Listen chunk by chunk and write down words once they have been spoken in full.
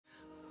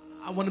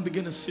I want to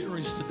begin a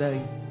series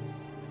today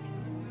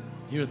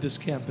here at this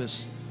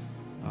campus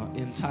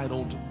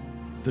entitled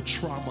The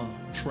Trauma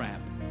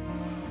Trap.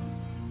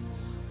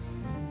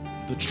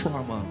 The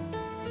Trauma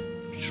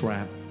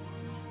Trap.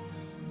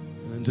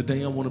 And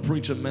today I want to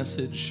preach a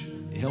message.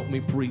 Help me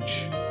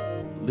preach.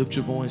 Lift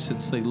your voice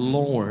and say,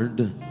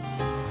 Lord,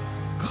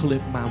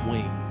 clip my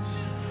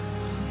wings.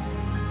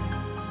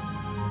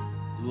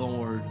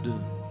 Lord,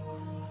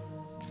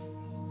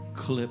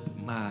 clip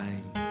my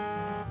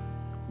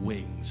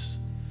wings.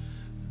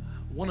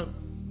 I want to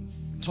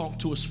talk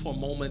to us for a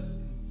moment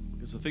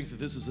because I think that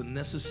this is a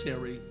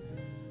necessary,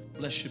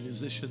 bless you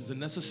musicians, a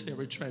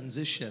necessary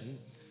transition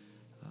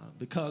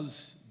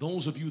because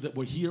those of you that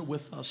were here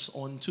with us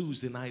on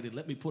Tuesday night, and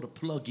let me put a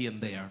plug in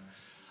there,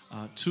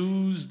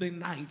 Tuesday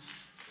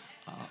nights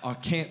are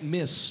can't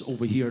miss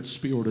over here at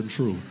Spirit and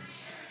Truth.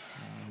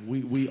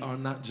 We are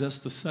not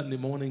just a Sunday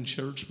morning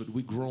church, but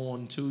we grow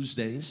on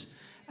Tuesdays.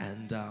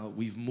 And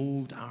we've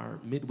moved our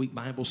midweek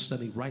Bible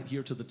study right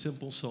here to the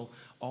temple. So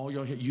all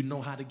y'all here, you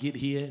know how to get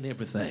here and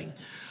everything.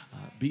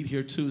 Be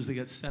here Tuesday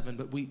at 7.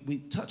 But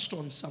we touched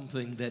on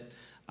something that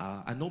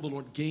I know the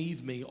Lord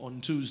gave me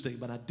on Tuesday,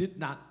 but I did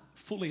not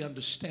fully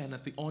understand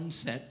at the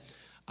onset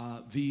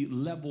the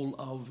level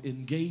of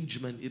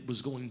engagement it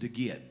was going to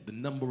get, the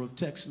number of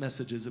text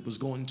messages it was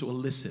going to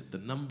elicit, the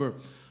number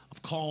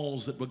of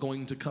calls that were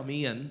going to come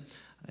in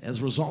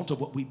as a result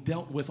of what we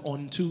dealt with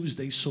on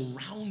Tuesday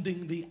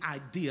surrounding the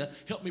idea.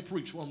 Help me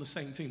preach. We're on the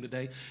same team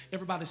today.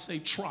 Everybody say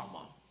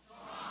trauma.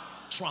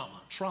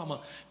 Trauma. Trauma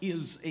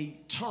is a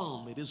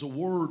term. It is a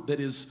word that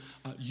is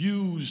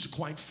used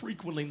quite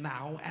frequently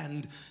now.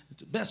 And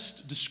to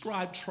best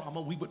describe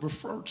trauma, we would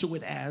refer to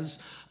it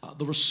as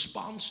the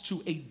response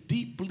to a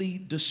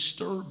deeply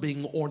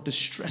disturbing or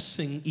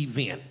distressing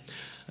event.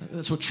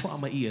 That's what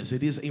trauma is.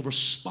 It is a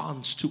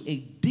response to a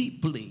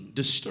deeply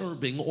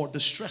disturbing or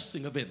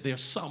distressing event.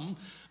 There's some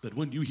that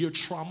when you hear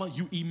trauma,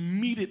 you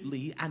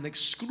immediately and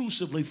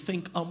exclusively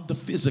think of the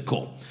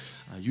physical.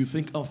 You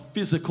think of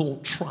physical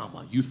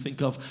trauma. You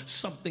think of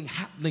something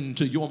happening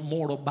to your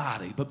mortal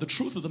body. But the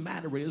truth of the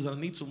matter is, and I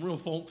need some real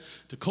folk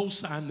to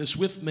co-sign this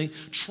with me,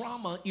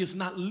 trauma is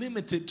not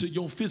limited to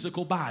your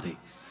physical body.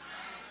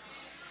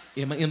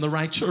 Am I in the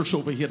right church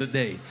over here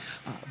today?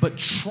 But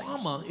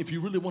trauma, if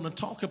you really want to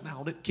talk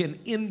about it, can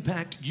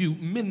impact you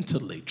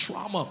mentally.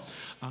 Trauma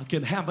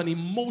can have an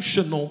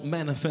emotional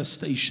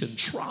manifestation.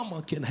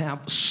 Trauma can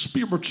have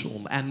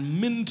spiritual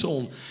and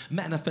mental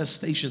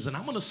manifestations. And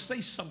I'm going to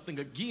say something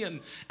again,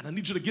 and I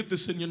need you to get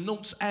this in your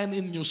notes and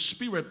in your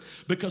spirit,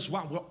 because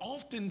while we're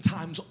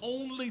oftentimes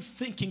only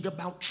thinking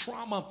about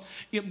trauma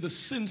in the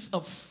sense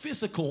of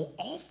physical,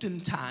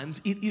 oftentimes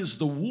it is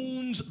the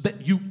wounds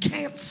that you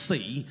can't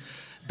see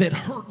that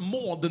hurt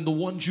more than the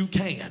ones you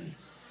can.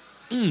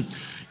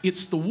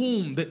 It's the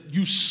wound that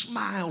you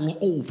smile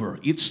over.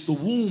 It's the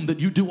wound that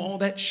you do all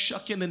that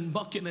shucking and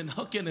bucking and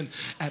hucking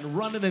and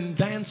running and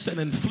dancing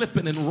and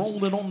flipping and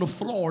rolling on the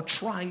floor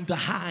trying to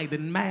hide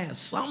and mask.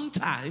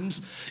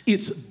 Sometimes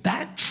it's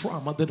that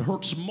trauma that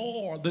hurts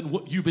more than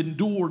what you've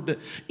endured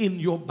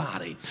in your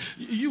body.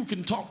 You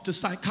can talk to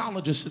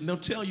psychologists and they'll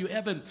tell you,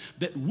 Evan,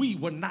 that we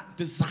were not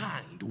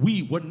designed.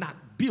 We were not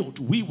built.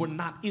 We were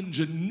not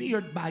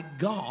engineered by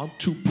God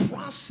to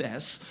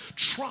process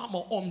trauma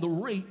on the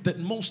rate that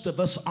most of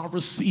us are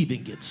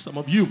receiving it. Some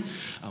of you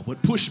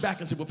would push back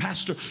and say, well,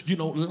 Pastor, you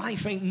know,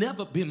 life ain't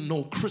never been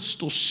no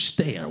crystal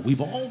stair. We've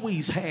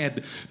always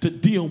had to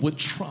deal with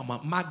trauma.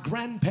 My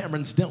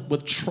grandparents dealt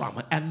with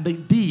trauma, and they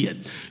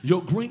did.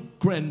 Your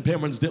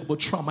great-grandparents dealt with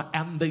trauma,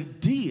 and they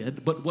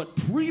did. But what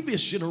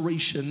previous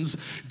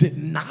generations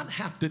did not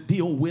have to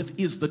deal with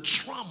is the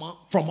trauma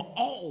from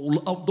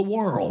all of the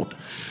world.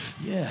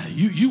 Yeah,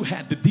 you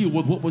had to deal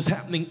with what was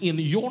happening in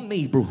your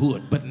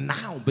neighborhood, but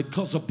now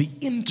because of the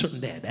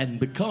internet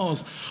and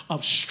because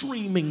of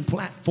streaming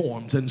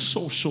platforms and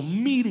social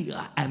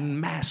media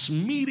and mass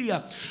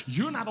media,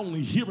 you're not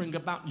only hearing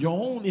about your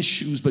own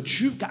issues, but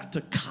you've got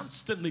to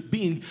constantly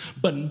being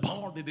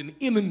bombarded and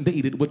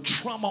inundated with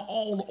trauma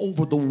all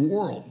over the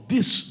world.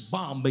 This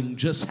bombing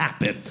just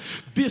happened.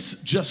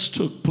 This just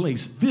took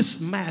place.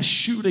 This mass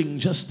shooting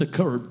just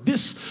occurred.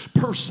 This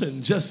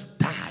person just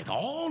died.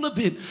 All of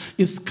it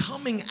is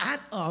coming at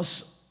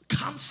us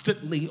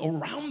constantly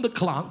around the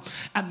clock,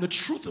 and the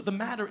truth of the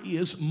matter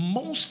is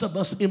most of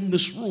us in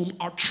this room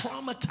are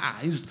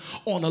traumatized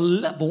on a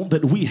level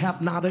that we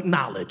have not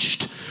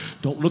acknowledged.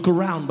 Don't look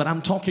around, but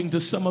I'm talking to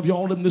some of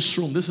y'all in this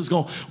room. This is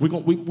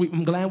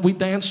I'm glad we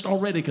danced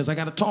already because I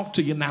got to talk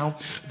to you now.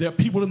 There are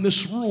people in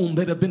this room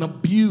that have been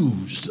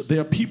abused.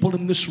 There are people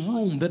in this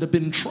room that have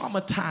been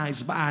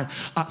traumatized by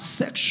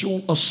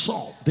sexual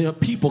assault. There are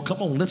people,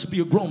 come on, let's be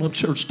a grown-up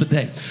church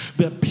today.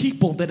 There are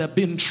people that have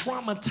been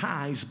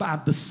traumatized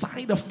by the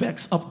side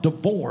effects of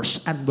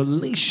divorce and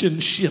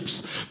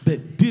relationships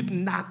that did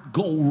not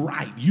go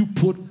right. You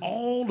put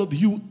all all of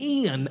you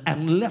in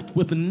and left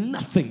with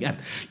nothing. And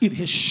it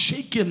has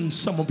shaken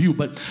some of you.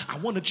 But I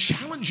want to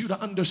challenge you to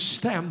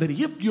understand that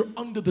if you're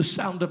under the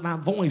sound of my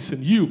voice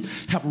and you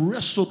have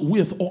wrestled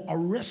with or are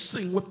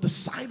wrestling with the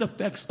side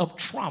effects of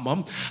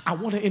trauma, I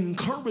want to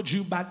encourage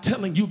you by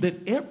telling you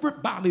that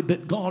everybody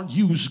that God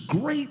used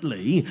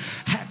greatly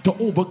had to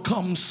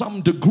overcome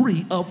some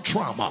degree of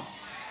trauma.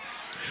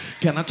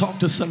 Can I talk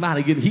to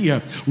somebody in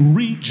here?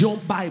 Read your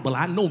Bible.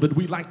 I know that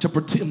we like to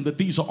pretend that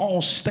these are all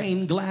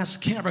stained glass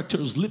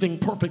characters living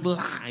perfect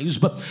lives,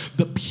 but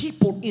the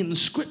people in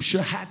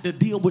Scripture had to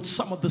deal with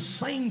some of the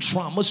same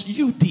traumas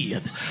you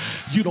did.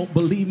 You don't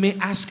believe me?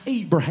 Ask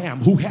Abraham,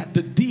 who had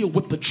to deal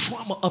with the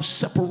trauma of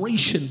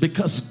separation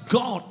because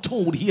God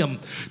told him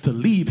to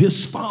leave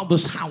his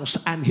father's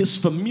house and his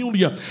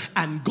familiar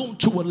and go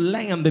to a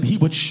land that he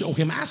would show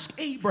him.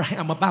 Ask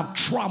Abraham about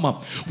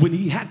trauma when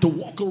he had to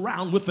walk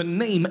around with a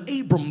name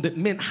Abram that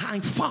meant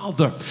high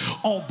father,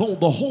 although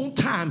the whole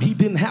time he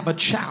didn't have a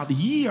child.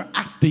 Year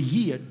after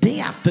year, day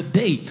after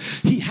day,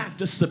 he had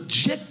to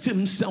subject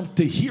himself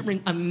to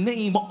hearing a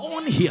name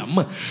on him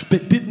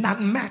that did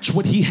not match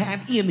what he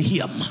had in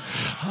him.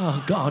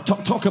 Oh God,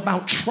 talk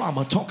about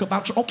trauma. Talk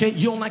about, okay,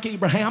 you don't like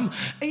Abraham?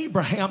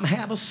 Abraham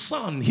had a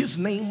son. His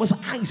name was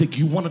Isaac.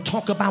 You want to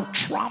talk about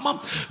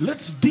trauma?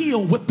 Let's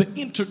deal with the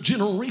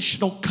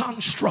intergenerational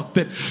construct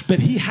that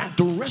he had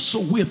to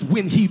wrestle with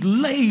when he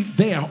laid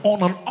there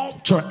on an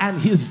altar and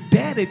his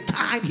daddy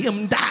tied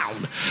him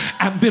down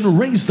and then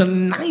raised a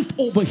knife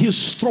over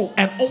his throat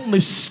and only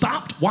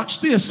stopped,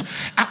 watch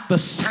this, at the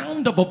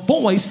sound of a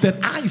voice that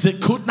Isaac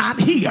could not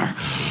hear.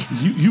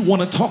 You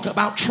want to talk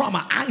about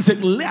trauma? Isaac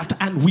left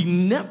and we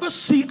never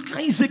see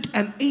Isaac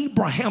and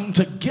Abraham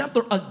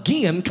together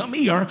again, come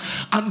here,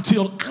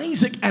 until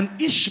Isaac and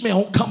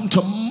Ishmael come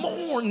to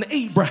mourn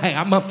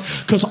Abraham,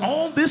 because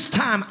all this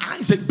time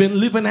Isaac been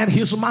living at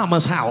his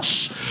mama's house.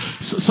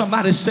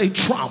 Somebody say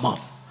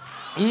trauma.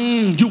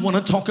 You want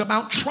to talk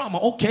about trauma?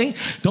 Okay,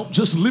 don't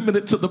just limit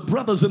it to the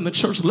brothers in the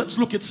church. Let's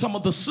look at some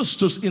of the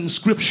sisters in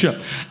Scripture.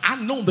 I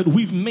know that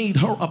we've made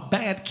her a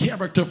bad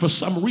character for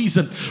some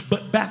reason,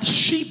 but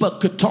Bathsheba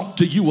could talk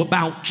to you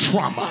about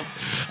trauma.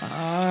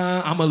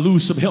 I'm going to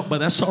lose some help, but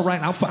that's all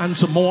right. I'll find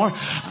some more.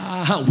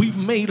 We've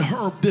made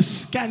her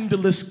this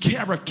scandalous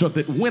character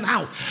that went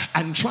out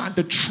and tried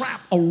to trap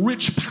a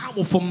rich,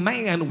 powerful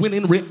man when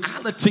in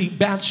reality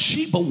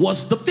Bathsheba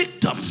was the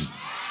victim.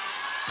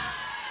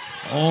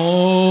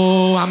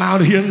 Oh, I'm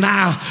out here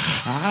now.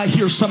 I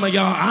hear some of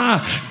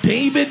y'all.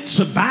 David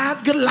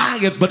survived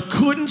Goliath, but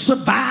couldn't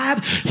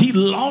survive. He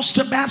lost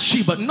to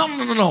Bathsheba.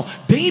 No.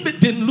 David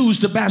didn't lose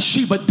to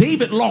Bathsheba.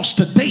 David lost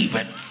to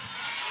David.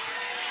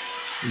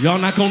 Y'all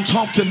not gonna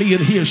talk to me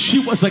in here. She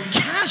was a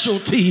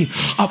casualty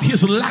of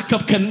his lack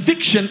of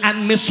conviction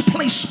and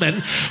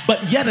misplacement,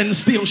 but yet and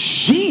still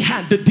she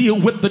had to deal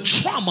with the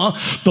trauma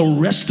the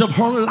rest of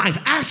her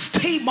life. Ask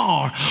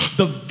Tamar,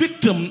 the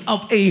victim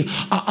of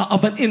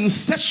an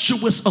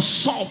incestuous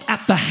assault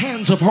at the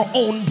hands of her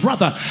own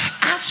brother.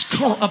 Ask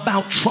her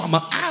about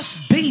trauma.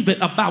 Ask David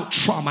about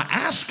trauma.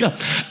 Ask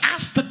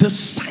the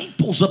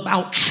disciples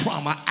about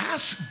trauma.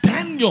 Ask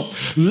Daniel,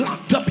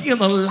 locked up in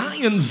a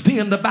lion's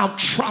den, about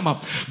trauma.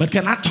 But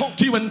can I talk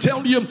to you and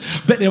tell you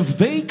that if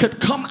they could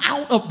come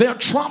out of their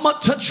trauma,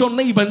 touch your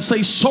neighbor and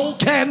say, so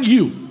can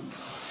you.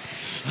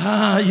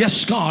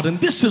 Yes, God. And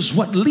this is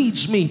what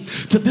leads me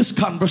to this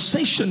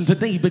conversation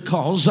today,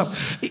 because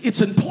it's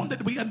important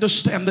that we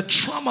understand that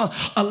trauma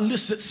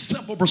elicits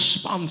several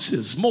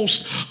responses.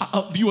 Most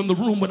of you in the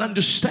room would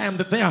understand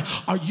that there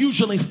are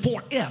usually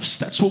 4 F's.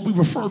 That's what we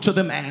refer to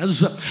them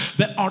as,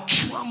 that are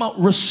trauma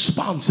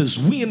responses.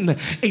 When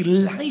a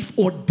life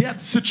or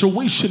death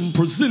situation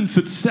presents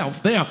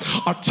itself, there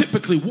are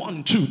typically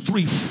 1, 2,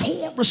 3,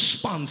 4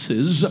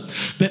 responses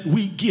that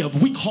we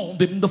give. We call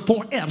them the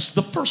 4 F's.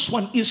 The first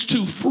one is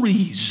to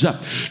freeze.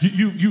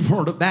 You've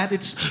heard of that.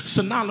 It's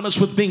synonymous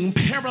with being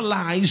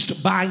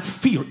paralyzed by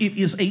fear. It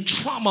is a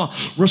trauma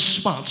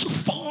response.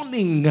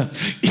 Fawning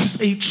is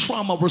a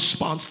trauma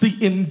response. The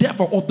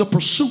endeavor or the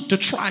pursuit to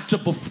try to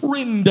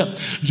befriend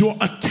your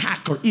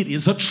attacker. It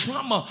is a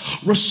trauma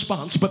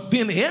response. But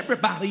then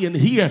everybody in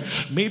here,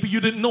 maybe you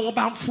didn't know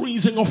about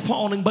freezing or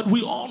fawning, but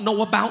we all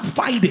know about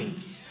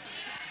fighting.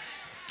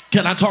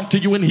 Can I talk to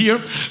you in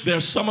here?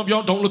 There's some of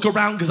y'all, don't look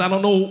around because I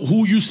don't know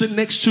who you sit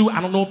next to. I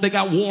don't know if they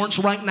got warrants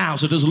right now,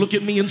 so just look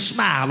at me and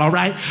smile, all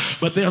right?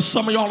 But there's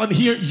some of y'all in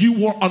here, you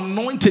were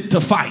anointed to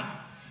fight.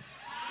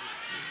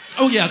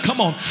 Oh yeah,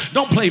 come on,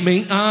 don't play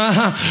me.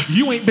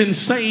 You ain't been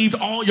saved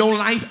all your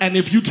life, and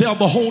if you tell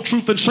the whole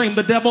truth and shame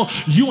the devil,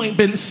 you ain't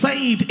been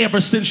saved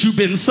ever since you've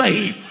been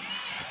saved.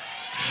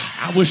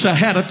 I wish I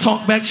had a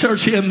talk back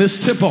church here in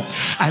this temple.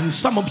 And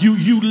some of you,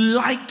 you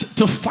liked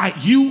to fight.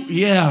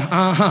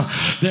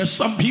 There's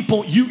some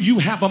people, you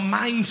have a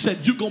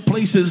mindset. You go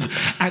places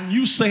and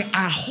you say,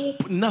 I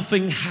hope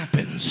nothing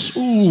happens.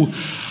 Ooh,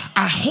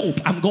 I hope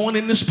I'm going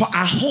in this part.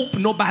 I hope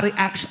nobody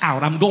acts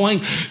out. I'm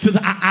going to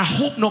I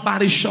hope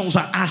nobody shows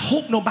out. I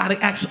hope nobody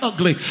acts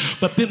ugly.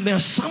 But then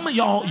there's some of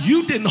y'all,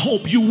 you didn't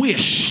hope, you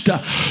wished.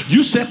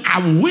 You said,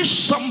 I wish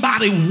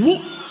somebody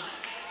would.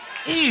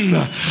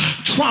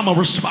 Trauma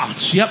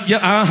response. Yep.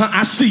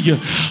 I see you.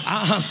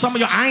 Some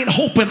of you, I ain't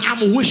hoping,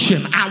 I'm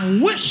wishing. I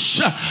wish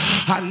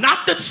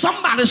not that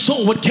somebody's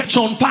soul would catch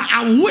on fire.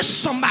 I wish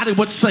somebody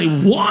would say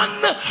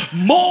one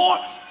more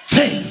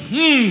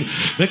thing,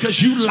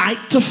 because you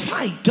like to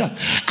fight.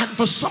 And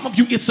for some of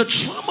you, it's a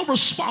trauma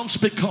response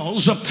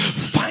because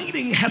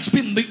fighting has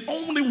been the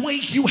only way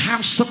you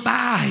have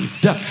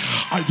survived.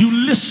 Are you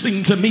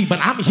listening to me? But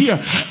I'm here.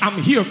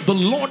 The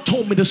Lord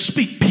told me to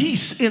speak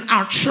peace in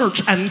our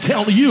church and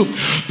tell you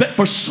that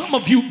for some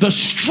of you, the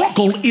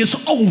struggle is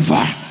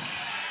over.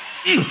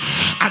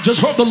 I just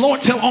heard the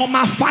Lord tell all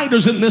my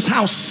fighters in this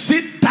house,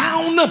 sit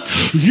down.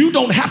 You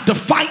don't have to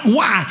fight.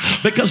 Why?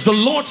 Because the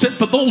Lord said,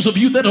 for those of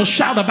you that'll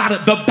shout about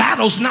it, the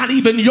battle's not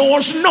even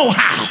yours. No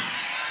how.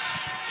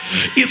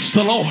 It's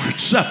the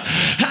Lord's.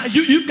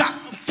 You've got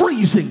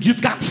freezing,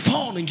 you've got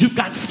falling, you've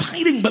got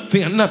fighting, but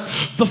then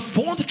the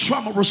fourth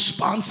trauma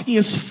response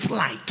is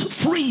flight.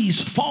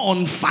 Freeze,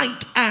 fawn,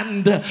 fight,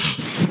 and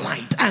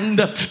flight. And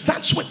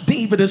that's what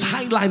David is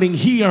highlighting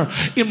here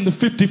in the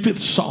 55th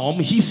Psalm.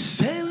 He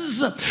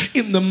says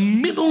in the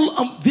middle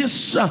of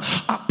this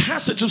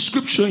passage of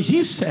scripture,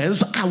 he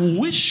says, I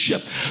wish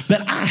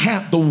that I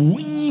had the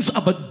wings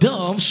of a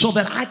dove so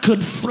that I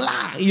could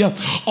fly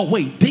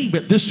away.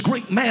 David, this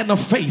great man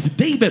of faith,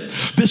 David,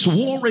 this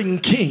warring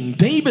king,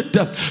 David,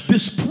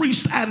 this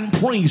priest and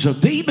praiser,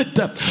 David,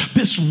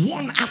 this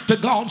one after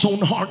God's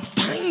own heart,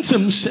 finds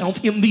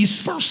himself in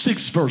these first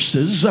 6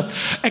 verses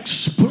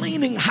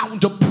explaining how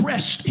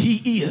depressed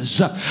he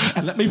is.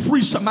 And let me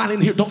free somebody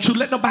in here. Don't you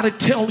let nobody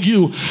tell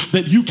you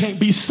that you can't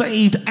be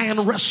saved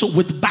and wrestle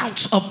with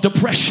bouts of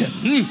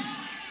depression.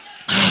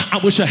 I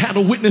wish I had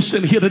a witness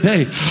in here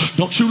today.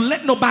 Don't you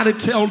let nobody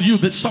tell you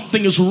that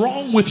something is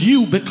wrong with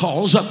you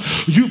because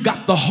you've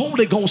got the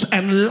Holy Ghost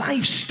and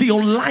life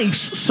still lives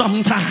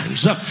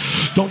sometimes.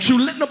 Don't you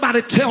let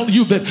nobody tell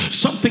you that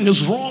something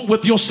is wrong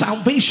with your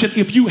salvation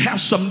if you have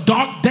some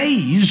dark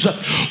days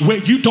where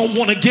you don't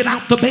want to get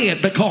out the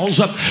bed. Because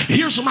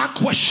here's my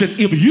question: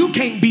 if you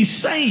can't be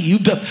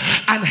saved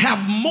and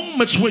have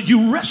moments where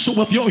you wrestle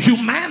with your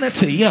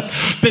humanity,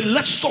 then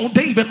let's throw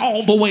David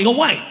all the way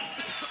away.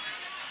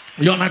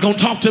 You're not going to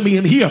talk to me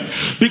in here,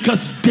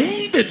 because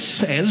David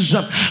says,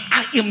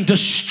 I am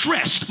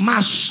distressed.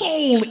 My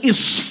soul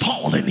is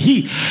fallen.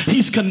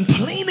 He's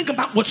complaining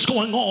about what's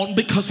going on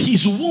because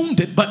he's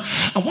wounded. But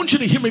I want you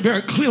to hear me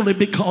very clearly,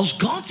 because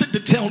God said to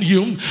tell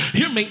you,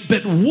 hear me,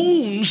 that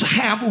wounds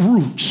have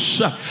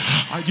roots.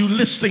 Are you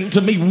listening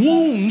to me?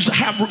 Wounds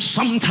have roots.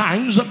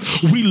 Sometimes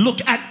we look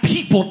at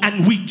people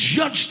and we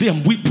judge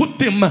them. We put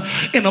them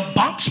in a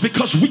box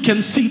because we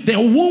can see their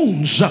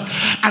wounds.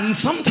 And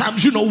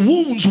sometimes,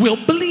 wounds will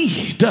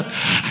bleed,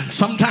 and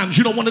sometimes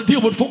you don't want to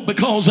deal with folk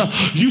because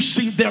you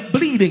see they're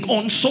bleeding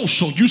on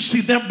social. You see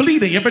they're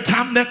bleeding every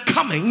time they're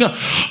coming.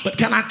 But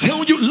can I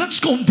tell you, let's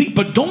go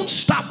deeper. Don't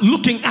stop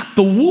looking at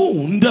the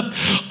wound.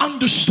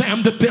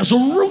 Understand that there's a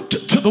root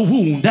to the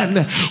wound.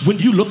 And when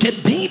you look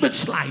at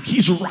David's life,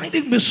 he's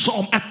writing this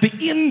psalm at the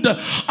end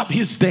of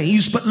his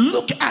days. But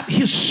look at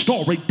his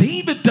story.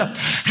 David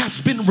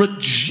has been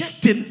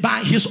rejected by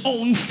his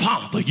own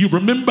father. You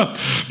remember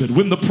that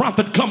when the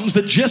prophet comes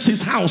to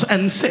Jesse's house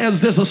and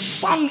says, there's a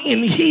son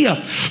in here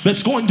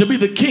that's going to be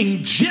the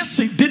king,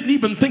 Jesse didn't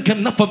even think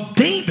enough of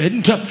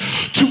David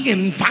to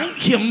invite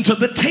him to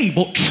the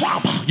table.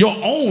 Trauma. Your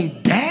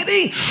own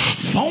daddy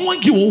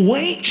throwing you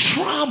away.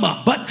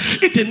 Trauma. But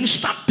it didn't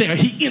stop there.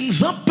 He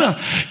ends up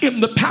in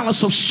the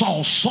palace of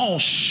Saul. Saul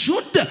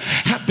should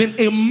have been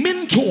a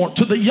mentor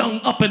to the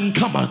young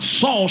up-and-comer.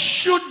 Saul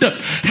should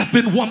have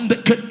been one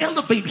that could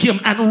elevate him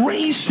and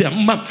raise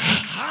him.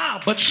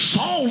 But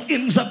Saul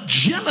ends up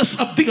jealous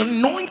of the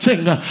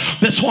anointing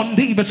that's on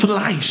David's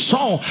life.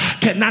 Saul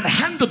cannot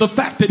handle the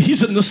fact that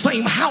he's in the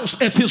same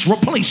house as his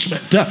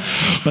replacement.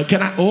 But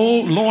can I,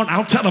 oh Lord,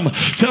 I'll tell him,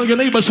 tell your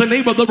neighbor, say,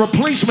 neighbor, the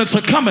replacements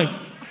are coming.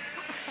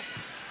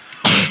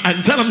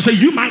 And tell them, say,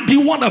 you might be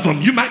one of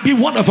them. You might be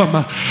one of them.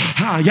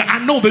 Yeah, I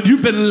know that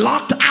you've been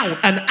locked out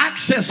and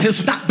access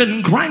has not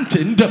been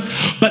granted,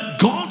 but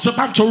God's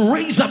about to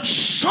raise up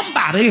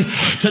somebody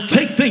to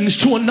take things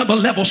to another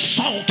level.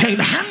 Saul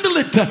can't handle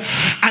it,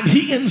 and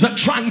he ends up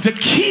trying to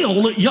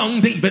kill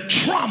young David.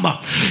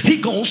 Trauma. He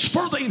goes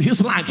further in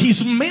his life.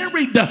 He's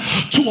married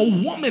to a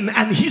woman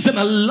and he's in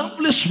a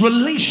loveless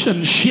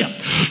relationship.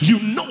 You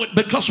know it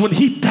because when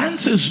he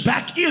dances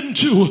back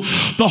into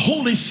the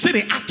holy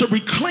city after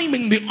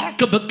reclaiming the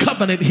Ark of the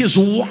Covenant, his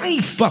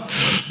wife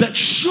that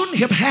shouldn't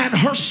have had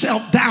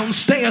herself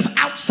downstairs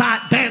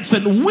outside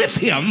dancing with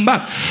him,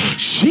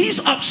 she's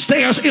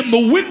upstairs in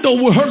the window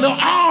with her little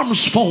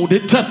arms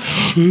folded,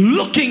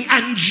 looking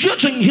and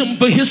judging him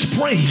for his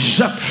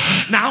praise.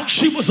 Now,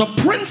 she was a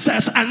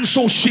princess, and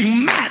so she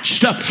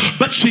matched,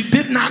 but she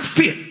did not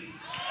fit.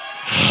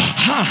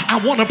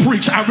 I want to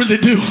preach, I really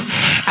do.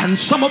 And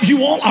some of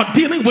you all are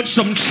dealing with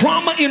some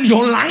trauma in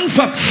your life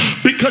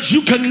because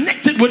you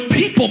connected with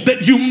people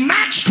that you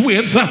matched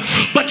with,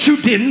 but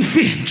you didn't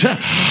fit.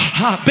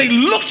 They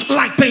looked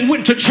like they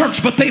went to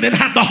church, but they didn't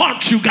have the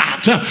heart you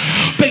got.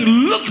 They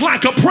looked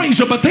like a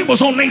praiser, but they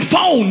was on their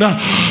phone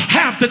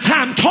half the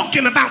time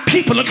talking about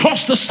people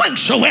across the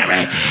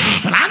sanctuary.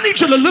 But I need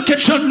you to look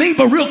at your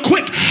neighbor real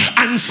quick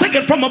and say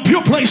it from a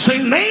pure place. Say,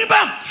 neighbor,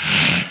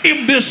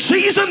 in this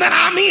season that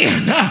I'm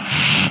in,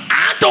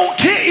 I don't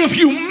care if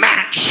you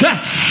match.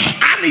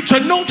 I need to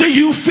know, do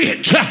you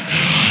fit?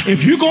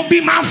 If you're gonna be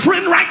my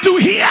friend right through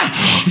here,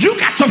 you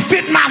got to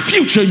fit my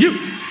future.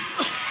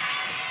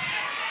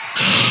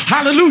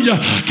 Hallelujah.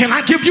 Can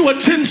I give you a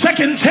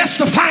 10-second test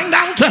to find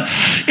out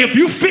if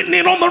you're fitting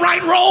in on the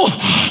right row?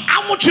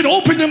 I want you to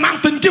open your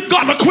mouth and give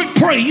God a quick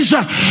praise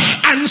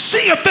and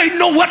see if they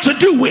know what to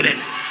do with it.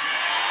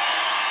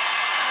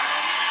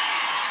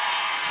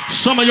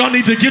 Some of y'all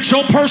need to get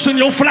your purse and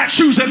your flat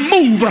shoes and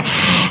move,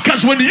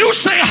 because when you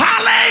say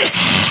holly,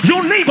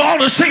 your neighbor ought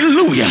to say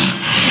hallelujah.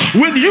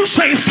 When you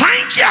say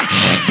thank you,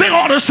 they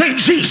ought to say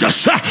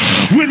Jesus.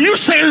 When you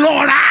say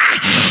Lord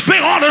they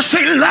ought to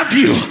say love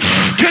you.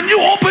 Can you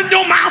open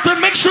your mouth and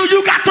make sure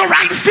you got the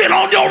right fit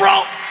on your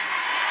rope?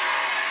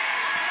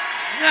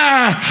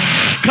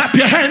 Clap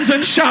your hands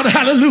and shout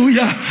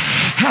hallelujah.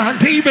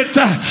 David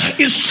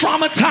is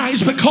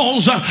traumatized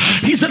because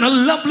he's in a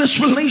loveless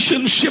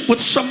relationship with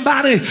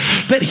somebody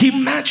that he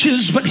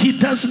matches, but he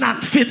does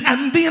not fit.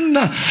 And then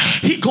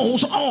he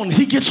goes on,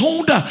 he gets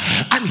older,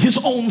 and his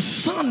own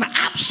son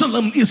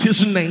Absalom is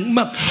his name,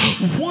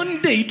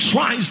 one day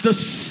tries to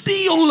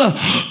steal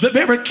the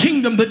very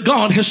kingdom that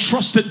God has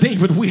trusted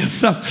David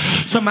with.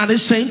 Somebody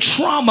saying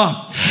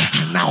trauma.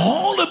 And now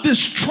all of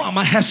this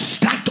trauma has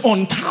stacked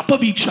on top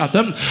of each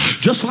other.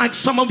 Just like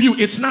some of you,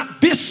 it's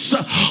not this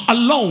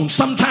alone.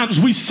 Sometimes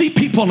we see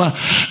people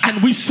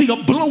and we see a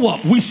blow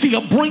up, we see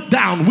a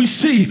breakdown, we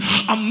see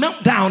a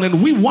meltdown,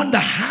 and we wonder,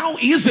 how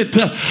is it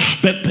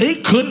that they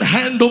couldn't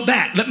handle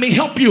that? Let me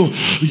help you.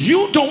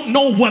 You don't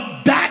know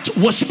what that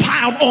was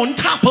piled on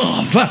top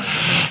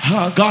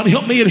of. God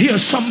help me in here.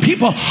 Some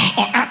people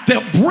are at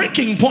their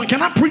breaking point.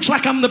 Can I preach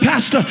like I'm the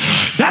pastor?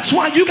 That's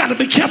why you got to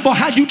be careful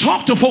how you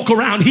talk to folk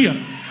around here.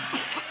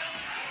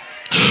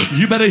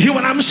 You better hear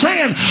what I'm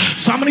saying.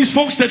 Some of these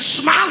folks that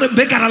smiling,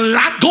 they got a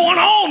lot going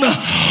on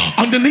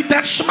underneath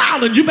that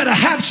smile, and you better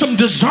have some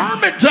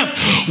discernment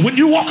when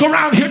you walk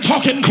around here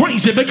talking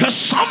crazy, because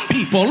some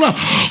people are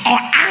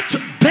at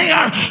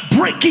their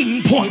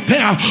breaking point.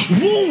 Their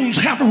wounds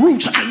have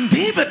roots. And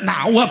David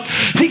now,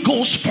 he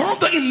goes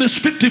further in this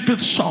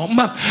 55th Psalm,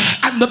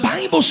 and the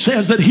Bible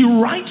says that he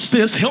writes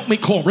this, help me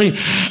Corey,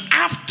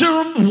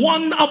 after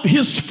one of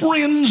his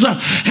friends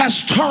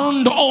has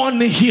turned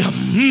on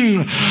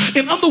him.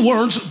 In other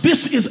words,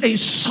 this is a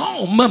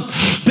psalm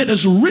that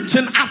is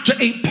written after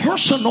a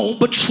personal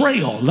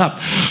betrayal.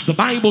 The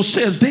Bible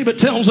says, David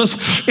tells us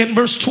in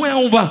verse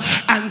 12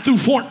 and through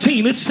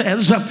 14, it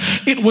says,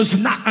 it was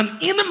not an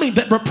enemy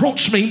that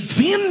reproached me,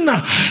 then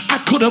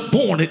I could have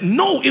borne it.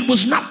 No, it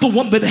was not the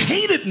one that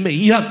hated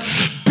me,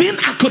 then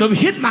I could have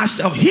hid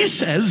myself. He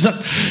says,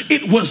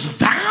 it was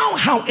thou,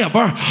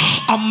 however,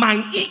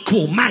 mine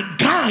equal, my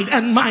guide,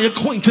 and my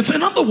acquaintance.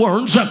 In other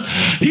words,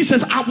 he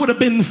says, I would have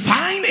been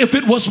fine if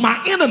it was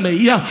my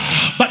enemy,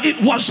 but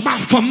it was my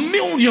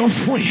familiar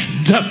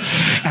friend.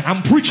 And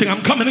I'm preaching,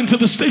 I'm coming into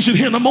the station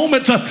here in a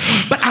moment,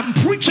 but I'm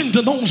preaching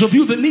to those of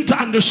you that need to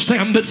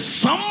understand that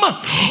some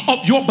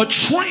of your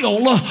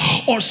betrayal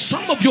or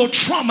some of your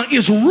trauma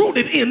is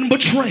rooted in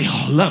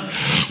betrayal.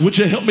 Would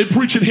you help me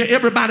preach it here?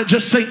 Everybody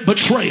just say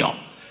betrayal.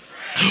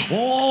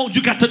 Oh,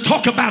 you got to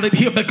talk about it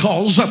here,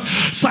 because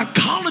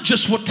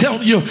psychologists will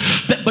tell you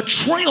that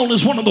betrayal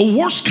is one of the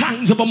worst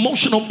kinds of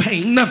emotional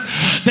pain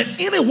that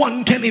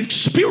anyone can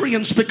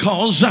experience,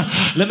 because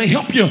let me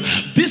help you,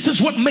 this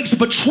is what makes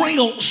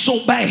betrayal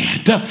so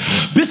bad.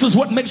 This is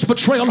what makes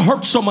betrayal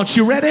hurt so much.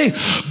 You ready?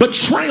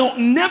 Betrayal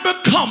never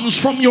comes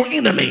from your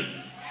enemy.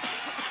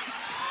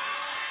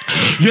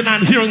 You're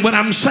not hearing what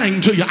I'm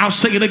saying to you. I'll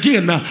say it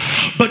again.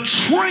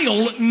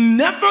 Betrayal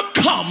never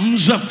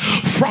comes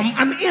from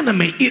an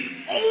enemy. It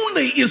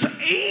only is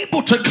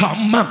able to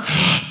come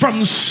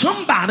from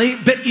somebody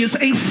that is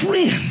a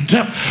friend.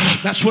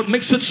 That's what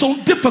makes it so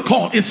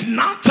difficult. It's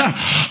not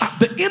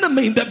the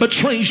enemy that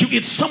betrays you.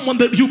 It's someone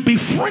that you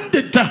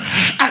befriended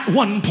at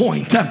one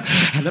point.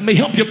 And let me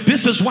help you.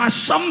 This is why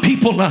some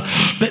people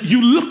that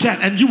you look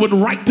at and you would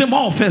write them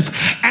off as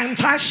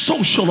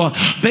antisocial,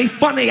 they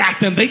funny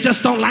acting, they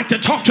just don't like to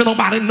talk to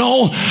nobody.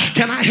 No,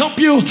 can I help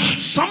you?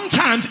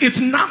 Sometimes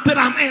it's not that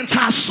I'm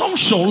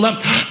antisocial,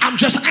 I'm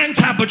just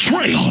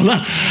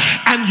anti-betrayal.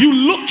 And you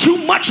look too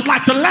much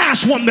like the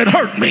last one that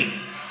hurt me.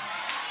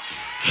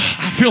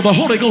 I feel the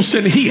Holy Ghost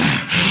in here.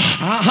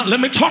 Let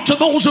me talk to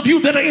those of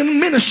you that are in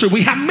ministry.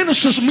 We have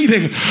ministers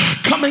meeting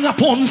coming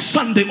up on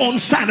Sunday, on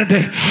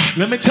Saturday.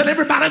 Let me tell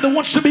everybody that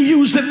wants to be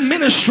used in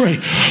ministry,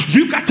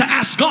 you got to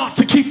ask God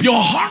to keep your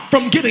heart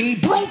from getting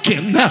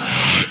broken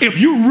if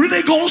you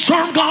really gonna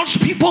serve God's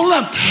people,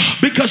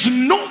 because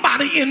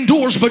nobody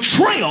endures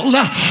betrayal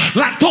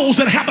like those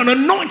that have an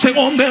anointing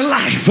on their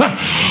life.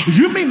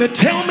 You mean to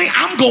tell me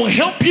I'm gonna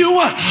help you,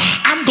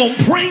 I'm gonna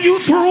pray you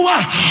through,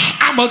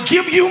 I'm gonna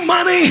give you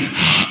money,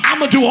 I'm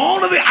gonna do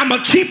all of it, I'm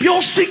gonna keep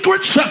your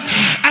secrets,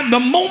 and the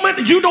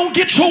moment you don't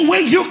get your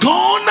way, you're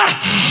gone?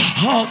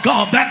 Oh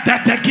God,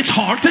 that gets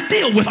hard to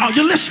deal with. Are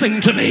you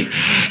listening to me?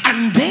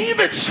 And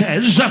David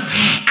says,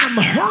 I'm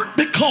hurt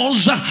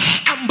because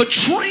I'm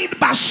betrayed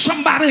by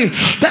somebody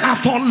that I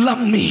thought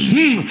loved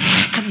me.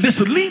 And this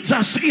leads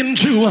us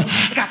into,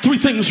 I got three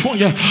things for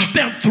you.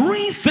 There are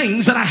three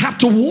things that I have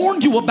to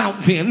warn you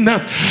about then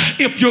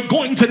if you're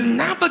going to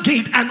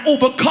navigate and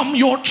overcome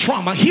your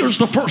trauma. Here's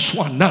the first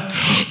one.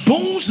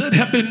 Those that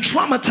have been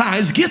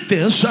traumatized, get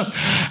this,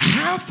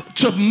 have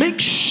to make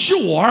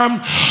sure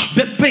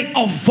that they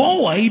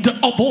avoid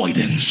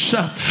avoidance.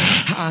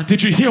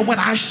 Did you hear what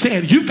I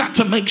said? You've got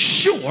to make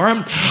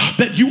sure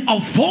that you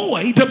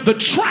avoid the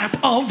trap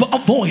of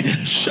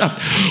avoidance.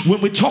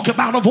 When we talk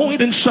about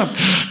avoidance,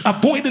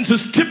 avoidance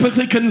is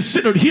typically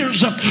considered,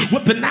 here's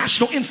what the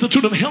National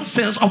Institute of Health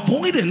says,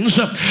 avoidance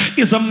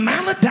is a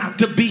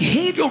maladaptive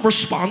behavioral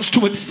response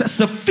to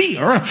excessive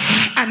fear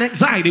and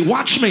anxiety.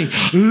 Watch me.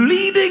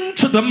 Leading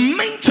to the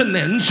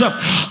maintenance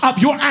of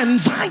your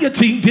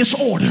anxiety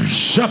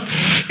disorders.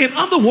 In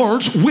other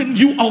words, when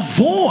you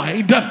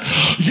avoid,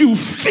 you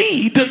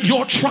feed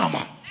your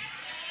trauma.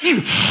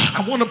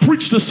 I want to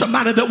preach to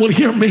somebody that will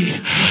hear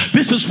me.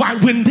 This is why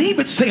when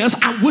David says,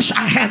 I wish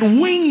I had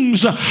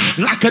wings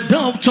like a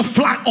dove to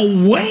fly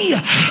away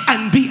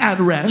and be at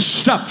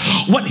rest,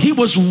 what he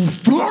was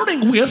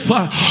flirting with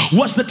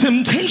was the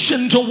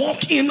temptation to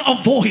walk in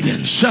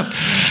avoidance.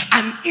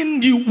 And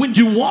when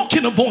you walk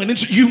in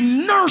avoidance, you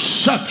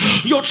nurse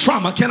your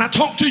trauma. Can I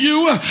talk to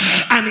you?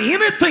 And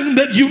anything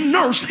that you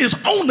nurse is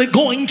only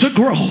going to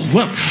grow.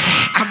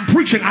 I'm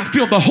preaching. I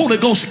feel the Holy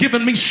Ghost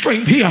giving me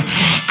strength here.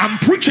 I'm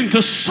preaching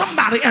to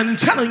somebody and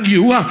telling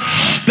you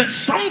that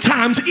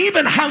sometimes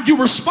even how you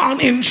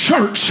respond in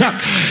church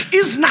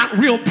is not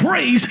real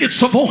praise,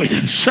 it's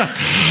avoidance.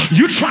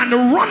 You're trying to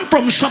run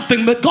from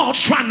something that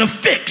God's trying to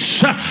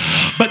fix,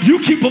 but you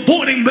keep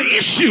avoiding the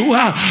issue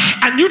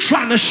and you're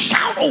trying to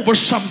shout over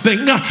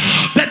something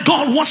that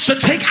God wants to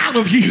take out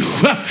of you.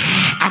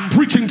 I'm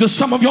preaching to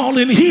some of y'all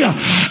in here,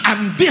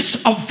 and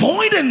this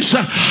avoidance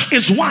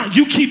is why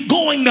you keep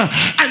going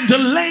and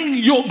delaying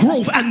your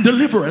growth and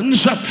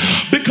deliverance,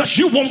 because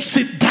you won't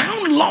sit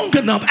down long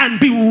enough and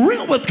be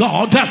real with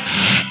God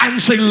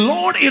and say,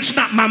 Lord, it's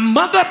not my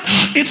mother,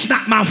 it's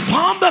not my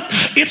father,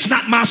 it's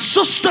not my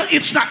sister,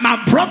 it's not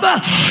my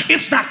brother,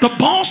 it's not the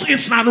boss,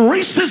 it's not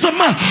racism,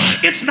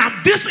 it's not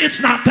this,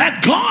 it's not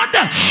that. God,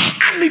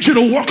 I need you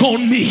to work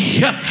on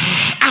me.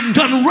 I'm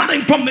done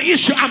running from the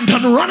issue. I'm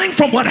done running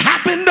from what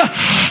happened.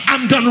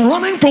 I'm done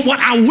running from what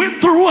I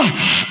went through.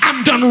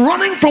 I'm done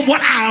running from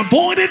what I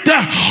avoided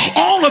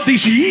all of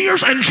these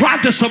years and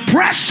tried to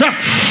suppress,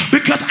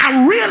 because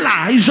I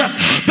realize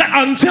that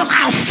until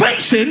I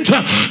face it,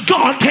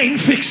 God can't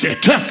fix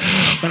it.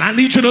 But I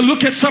need you to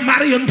look at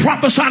somebody and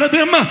prophesy to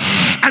them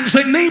and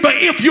say, neighbor,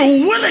 if you're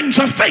willing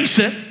to face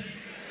it,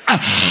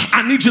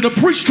 I need you to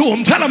preach to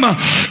them. Tell them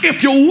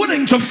if you're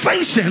willing to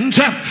face it,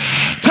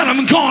 tell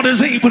them God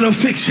is able to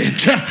fix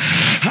it.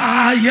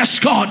 Yes,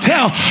 God.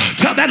 Tell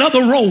that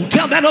other row.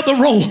 Tell that other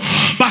row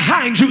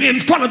behind you, in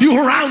front of you,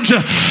 around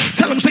you.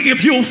 Tell them, say,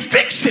 if you'll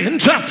fix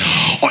it,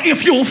 or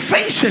if you'll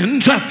face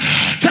it,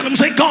 tell them,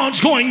 say, God's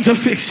going to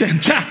fix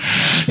it.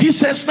 He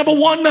says, number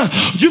one,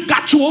 you've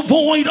got to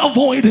avoid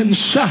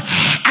avoidance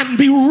and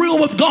be real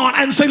with God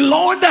and say,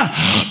 Lord,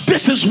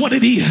 this is what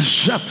it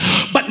is.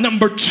 But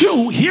number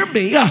two, hear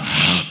me,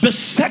 the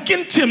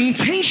second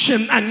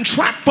temptation and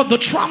trap for the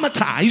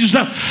traumatized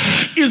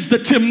is the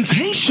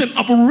temptation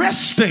of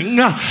resting,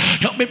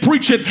 help me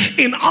preach it,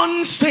 in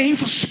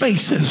unsafe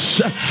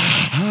spaces.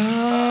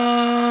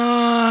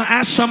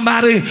 Ask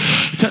somebody,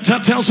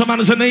 tell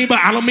somebody, say, neighbor,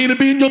 I don't mean to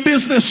be in your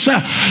business,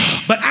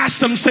 but ask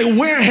them, say,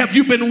 where have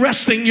you been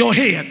resting your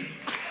head?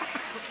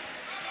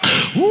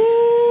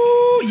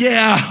 Ooh,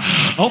 yeah.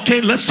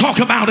 Okay, let's talk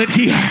about it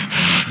here.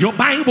 Your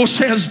Bible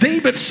says,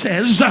 David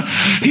says,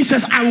 he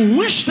says, I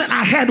wish that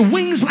I had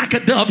wings like a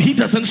dove. He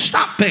doesn't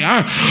stop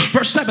there.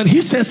 Verse 7,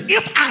 he says,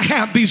 if I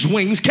have these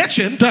wings, catch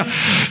it,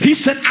 he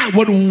said, I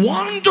would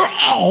wander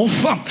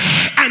off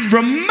and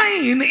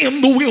remain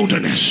in the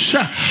wilderness.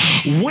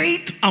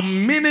 Wait a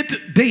minute,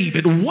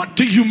 David. What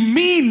do you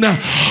mean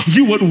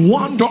you would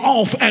wander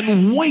off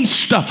and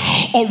waste,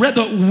 or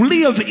rather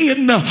live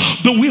in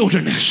the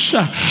wilderness?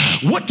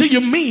 What do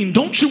you mean?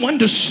 Don't you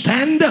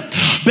understand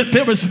that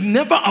there is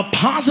never a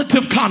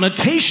positive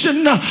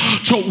connotation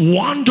to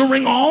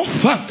wandering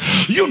off?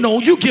 You know,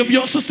 you give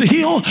your sister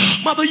Hill,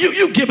 mother,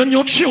 you've given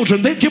your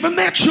children, they've given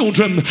their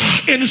children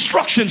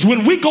instructions.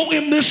 When we go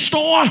in this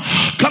store,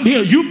 come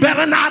here, you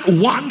better not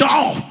wander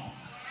off.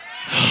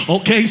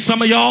 Okay,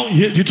 some of y'all,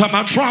 you're talking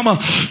about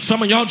trauma.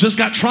 Some of y'all just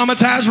got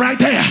traumatized right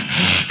there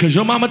because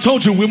your mama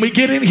told you when we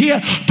get in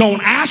here,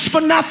 don't ask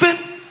for nothing.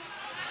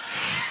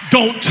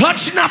 Don't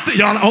touch nothing.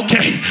 Y'all,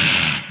 okay.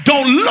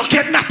 Don't look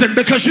at nothing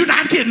because you're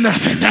not getting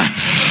nothing.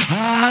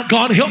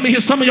 God help me here.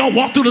 Some of y'all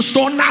walk through the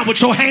store now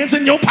with your hands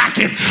in your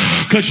pocket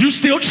because you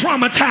still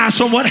traumatized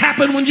from what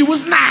happened when you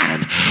was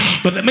 9.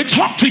 But let me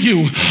talk to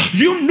you.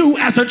 You knew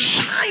as a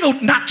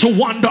child not to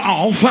wander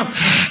off.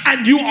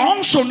 And you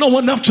also know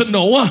enough to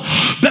know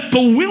that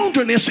the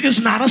wilderness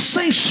is not a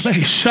safe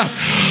space.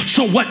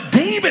 So what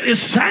David is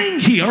saying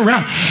here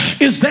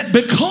is that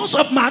because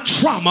of my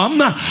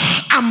trauma,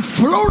 I'm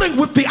flirting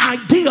with the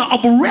idea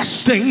of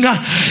resting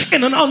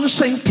in an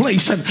unsafe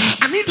place. And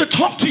I need to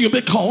talk to you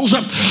because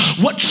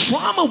what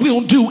trauma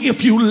will do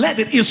if you let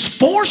it is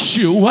force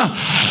you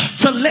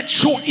to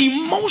let your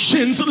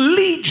emotions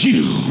lead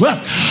you.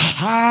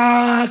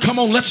 Come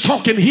on, let's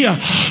talk in here.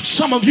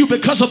 Some of you,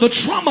 because of the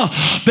trauma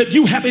that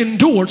you have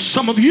endured,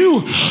 some of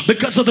you,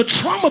 because of the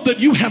trauma that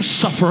you have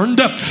suffered,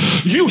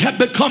 you have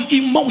become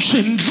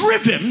emotion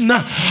driven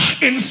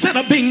instead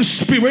of being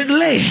spirit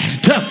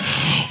led.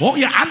 Oh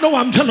yeah, I know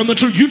I'm telling the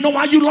truth. You know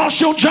why you lost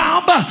your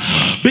job?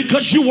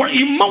 Because you were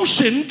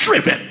emotion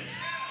driven.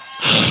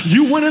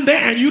 You went in there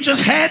and you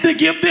just had to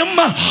give them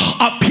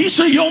a piece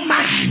of your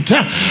mind.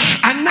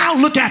 And now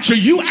look at you.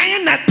 You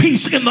and that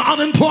piece in the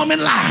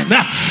unemployment line.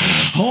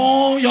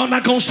 Oh, y'all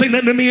not going to say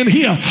nothing to me in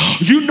here.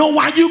 You know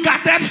why you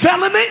got that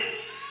felony?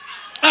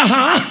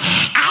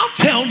 I'll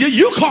tell you,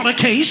 you caught a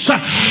case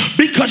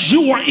because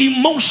you were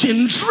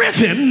emotion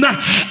driven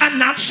and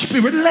not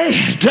spirit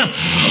led.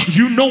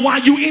 You know why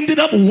you ended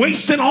up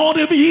wasting all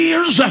them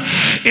years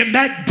in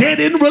that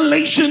dead end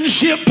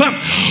relationship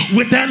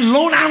with that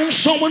low down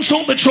so and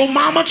so that your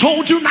mama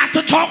told you not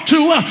to talk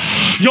to,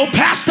 your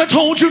pastor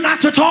told you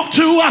not to talk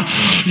to,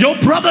 your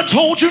brother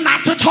told you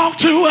not to talk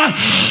to,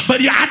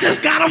 but yeah, I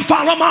just gotta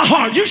follow my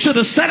heart. You should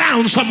have sat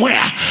down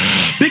somewhere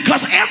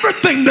because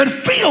everything that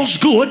feels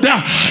good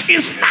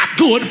is not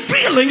good.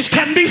 Feelings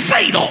can be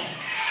fatal.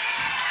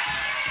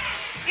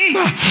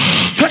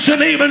 Touch your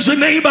neighbor and say,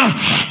 neighbor,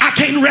 I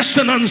can't rest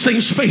in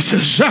unsafe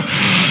spaces.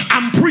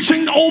 I'm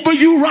preaching over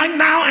you right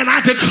now, and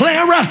I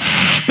declare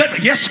that,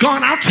 yes,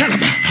 God, I'll tell him,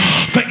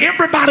 for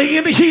everybody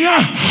in here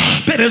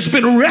that has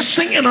been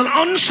resting in an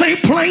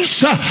unsafe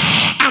place,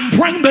 I'm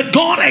praying that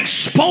God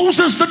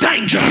exposes the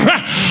danger.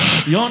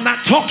 You're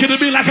not talking to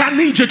me like I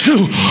need you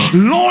to.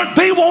 Lord,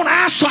 they won't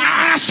ask, so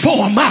I ask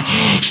for them.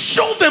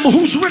 Show them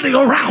who's really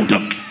around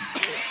them.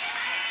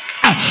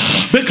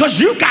 Because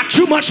you've got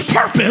too much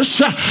purpose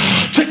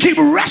to keep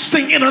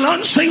resting in an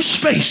unsafe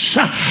space.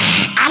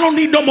 I don't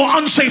need no more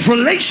unsafe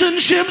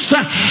relationships.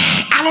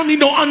 I don't need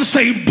no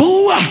unsafe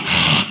boo.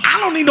 I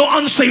don't need no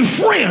unsafe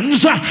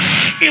friends.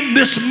 In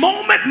this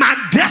moment, my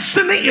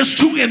destiny is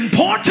too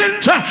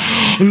important.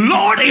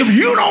 Lord, if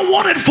you don't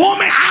want it for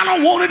me, I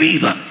don't want it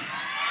either.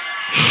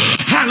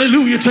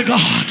 Hallelujah to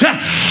God.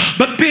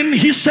 But then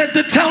he said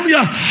to tell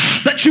you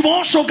that you've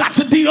also got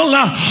to deal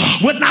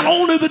with not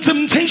only the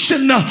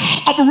temptation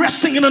of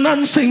resting in an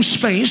unsafe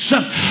space,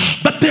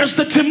 but there's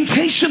the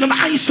temptation of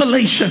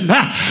isolation.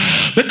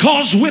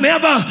 Because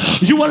whenever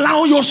you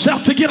allow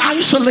yourself to get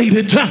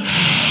isolated,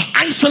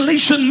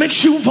 isolation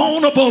makes you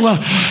vulnerable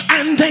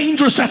and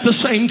dangerous at the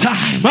same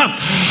time.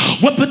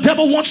 What the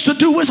devil wants to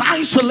do is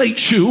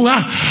isolate you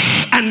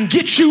and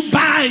get you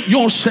by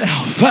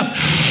yourself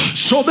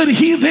so that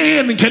he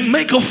then can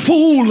make a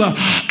fool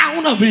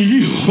out of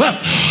you.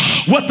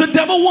 What the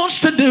devil wants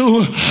to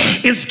do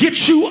is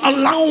get you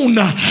alone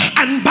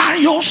and by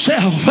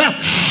yourself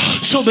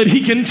so that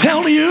he can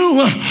tell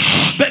you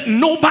that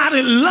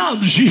nobody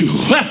loves you.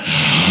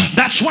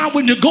 That's why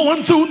when you're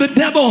going through, the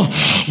devil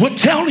will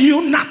tell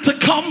you not to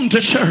come to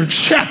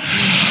church.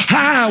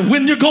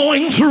 When you're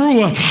going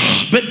through,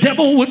 the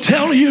devil will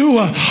tell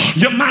you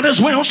you might as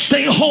well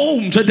stay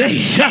home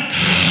today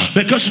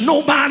because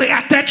nobody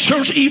at that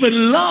church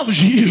even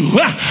loves you.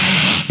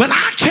 But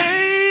I came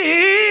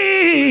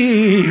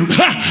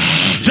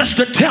just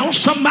to tell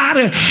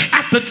somebody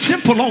at the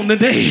temple on the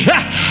day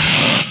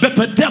that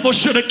the devil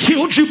should have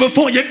killed you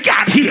before you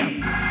got here.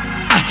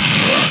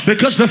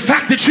 Because the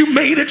fact that you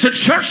made it to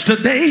church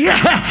today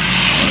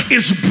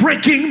is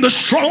breaking the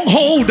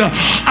stronghold of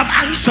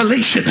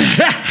isolation.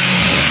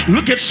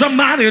 Look at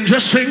somebody and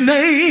just say,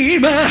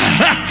 name,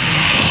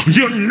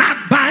 you're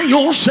not by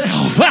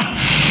yourself.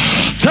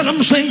 Tell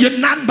them, say, you're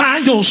not by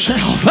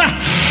yourself.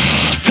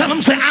 Tell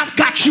them, say, I've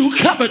got you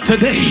covered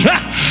today.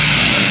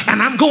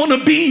 And I'm going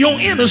to be your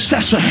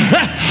intercessor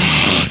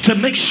to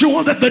make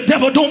sure that the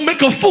devil don't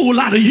make a fool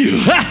out of you.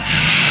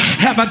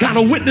 Have I got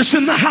a witness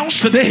in the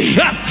house today?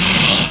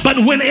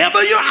 But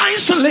whenever you're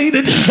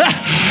isolated,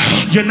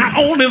 you're not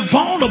only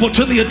vulnerable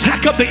to the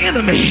attack of the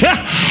enemy,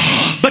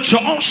 but you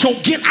also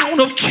get out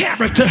of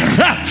character.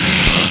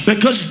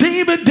 Because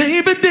David,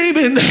 he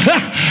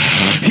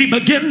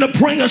began to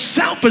pray a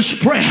selfish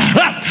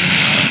prayer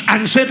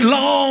and said,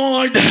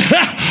 Lord,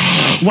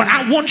 what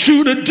I want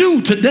you to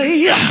do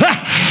today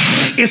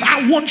is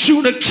I want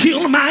you to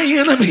kill my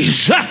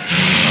enemies.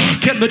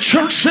 Can the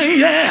church say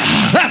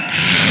yeah?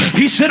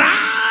 He said,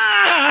 I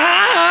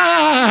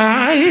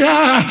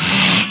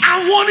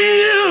want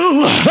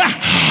you.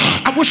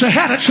 I wish I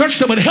had a church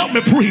that would help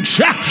me preach,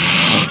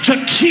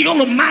 to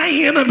kill my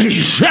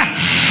enemies.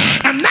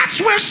 And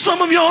that's where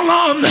some of y'all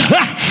are.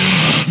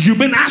 You've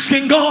been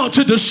asking God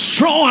to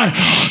destroy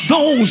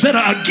those that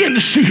are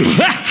against you.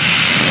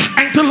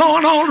 Ain't the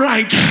Lord all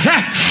right?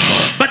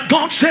 But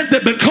God said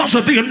that because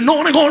of the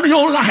anointing on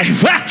your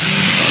life,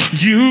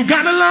 you've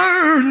got to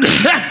learn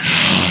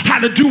how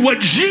to do what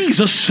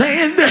Jesus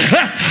said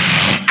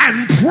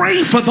and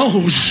pray for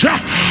those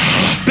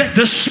that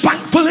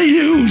despitefully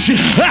use you.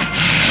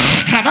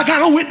 Have I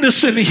got a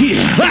witness in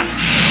here?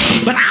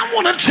 But I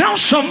want to tell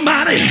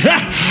somebody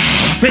that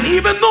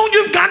even though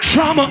you've got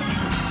trauma,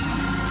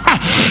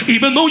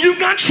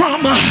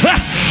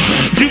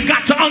 you've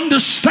got to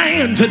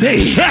understand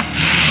today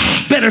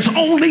that it's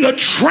only a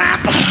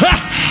trap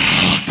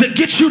to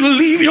get you to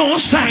leave your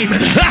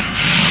assignment.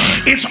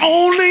 It's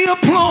only a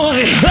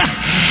ploy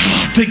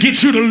to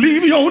get you to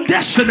leave your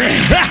destiny.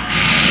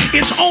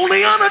 It's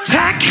only an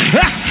attack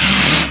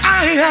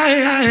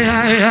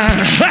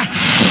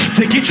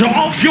to get you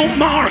off your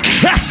mark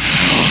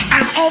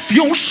and off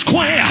your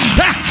square.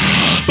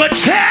 But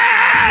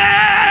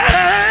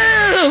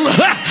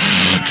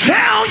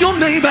tell your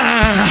neighbor,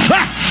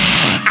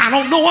 I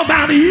don't know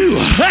about you,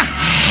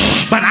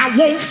 but I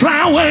won't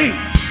fly away.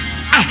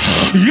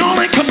 Y'all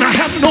ain't come to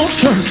have no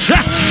church.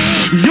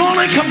 Y'all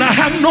ain't come to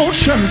have no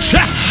church.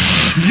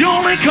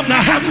 Y'all ain't come to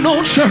have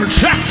no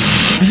church.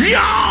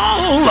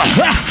 Y'all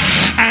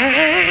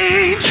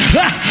ain't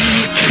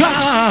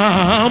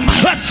come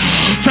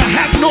to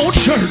have no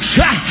church.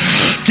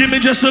 Give me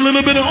just a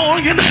little bit of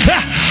organ.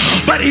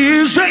 But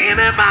is there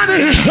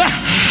anybody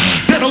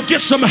that'll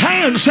get some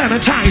hand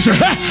sanitizer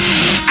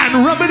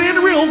and rub it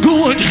in real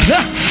good?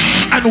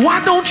 And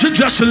why don't you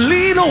just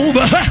lean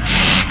over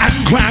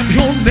and grab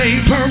your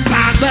neighbor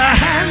by the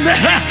hand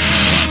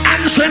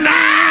and say, I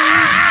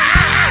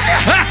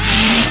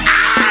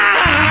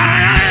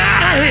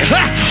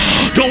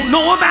don't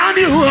know about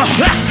you,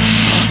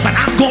 but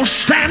I'm gonna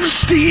stand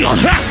still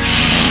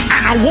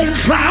and I won't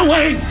fly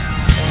away.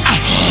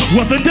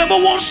 What the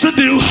devil wants to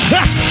do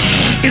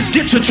is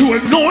get you to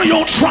ignore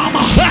your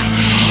trauma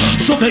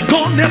so that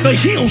God never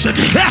heals it.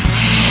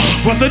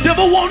 What the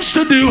devil wants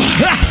to do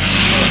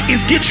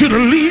is get you to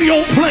leave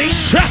your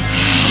place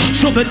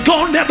so that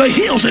God never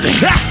heals it.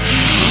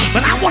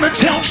 But I want to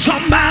tell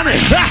somebody,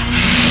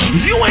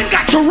 you ain't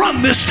got to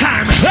run this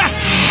time.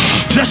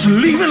 Just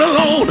leave it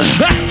alone.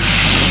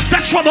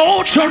 That's what the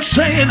old church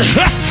saying.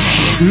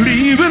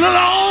 Leave it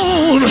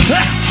alone.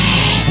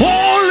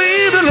 Oh,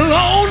 leave it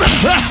alone.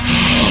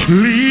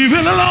 Leave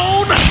it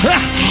alone.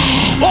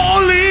 Oh,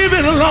 leave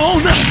it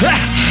alone.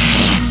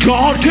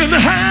 God can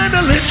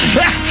handle it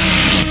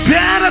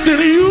better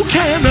than you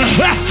can.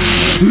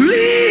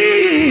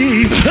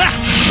 Leave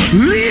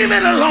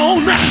it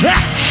alone.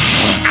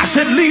 I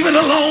said leave it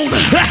alone.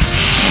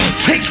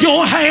 Take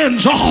your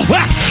hands off.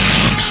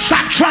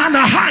 Stop trying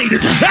to hide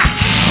it.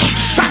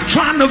 Stop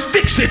trying to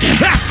fix it.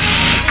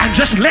 And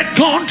just let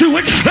God do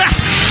it.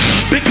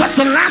 Because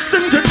the last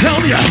thing to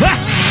tell you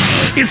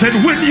is that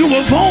when you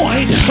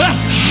avoid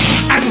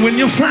and when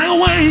you fly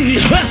away,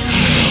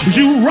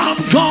 you rob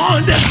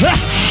God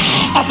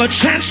of a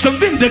chance to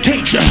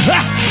vindicate you.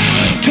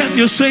 Can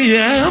you say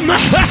yeah?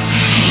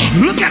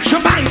 Look at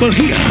your Bible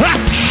here.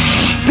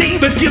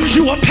 David gives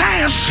you a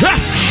pass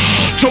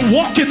to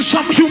walk in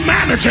some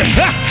humanity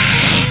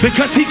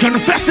because he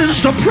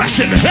confesses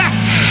depression,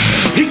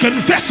 he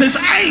confesses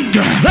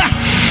anger,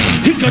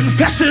 he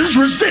confesses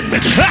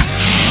resentment,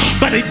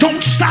 but he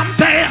don't stop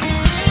there.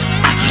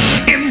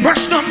 In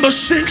verse number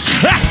 6,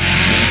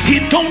 he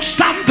don't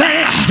stop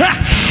there.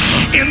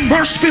 In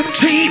verse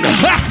 15,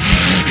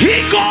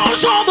 he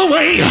goes all the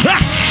way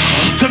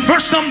to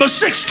verse number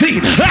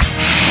 16,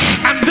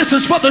 and this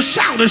is for the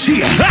shouters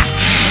here.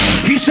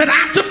 He said,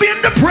 after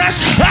being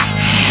depressed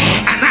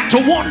and after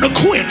wanting to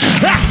quit,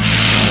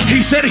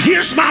 he said,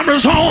 here's my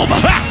resolve.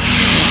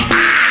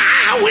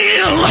 I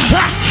will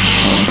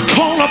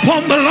call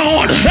upon the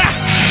Lord,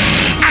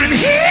 and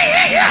he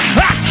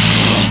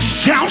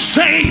shall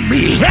save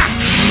me.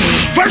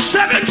 Verse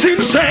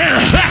 17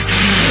 said,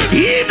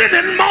 evening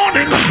and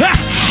morning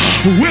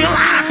will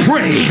I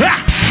pray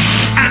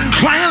and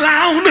cry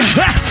aloud,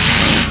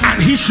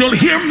 and he shall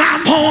hear my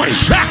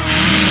voice.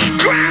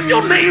 Grab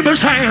your neighbor's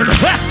hand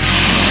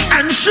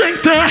and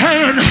shake their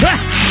hand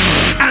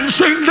and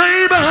say,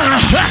 neighbor,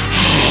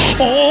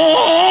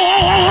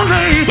 oh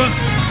neighbor,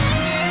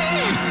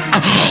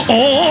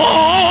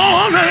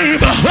 oh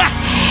neighbor,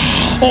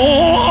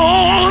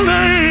 oh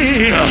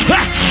neighbor.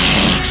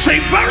 Say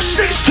verse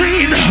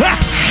 16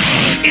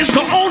 is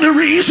the only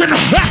reason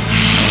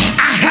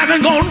I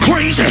haven't gone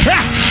crazy.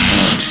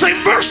 Say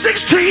verse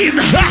 16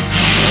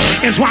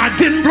 is why I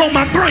didn't blow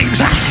my brains.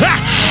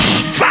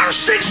 Verse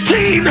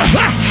 16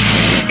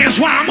 is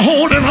why I'm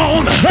holding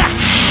on.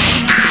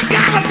 I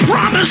got a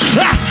promise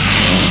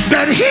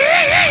that he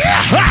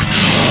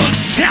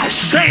shall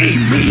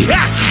save me.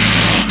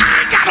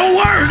 I got a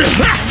word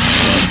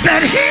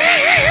that he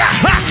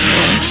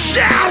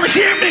shall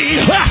hear me.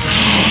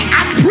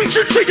 I'm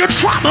preaching to your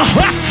trauma.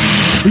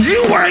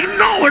 You were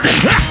ignored.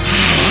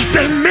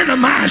 They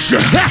minimized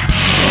you.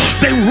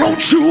 They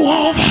wrote you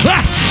off.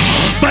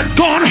 But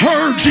God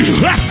heard you.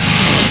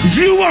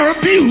 You were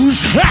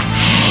abused.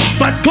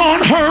 But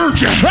God heard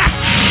you.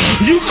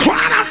 You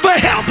cried out for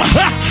help.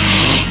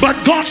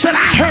 But God said,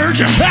 I heard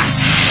you.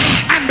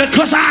 And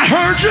because I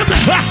heard you,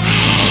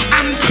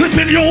 I'm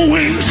clipping your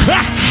wings.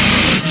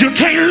 You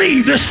can't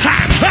leave this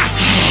time.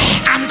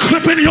 I'm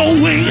clipping your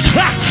wings.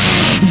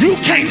 You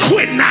can't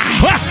quit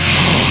now.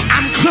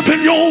 I'm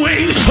clipping your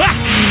wings.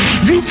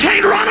 You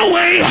can't run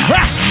away.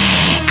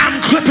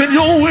 I'm clipping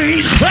your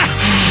wings.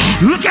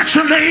 Look at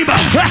your neighbor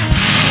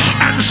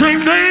and say,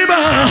 neighbor,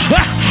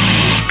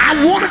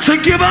 I wanted to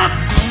give up,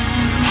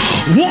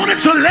 wanted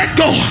to let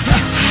go,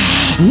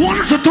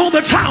 wanted to throw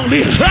the towel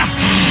in,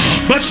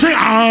 but say,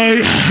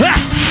 I'm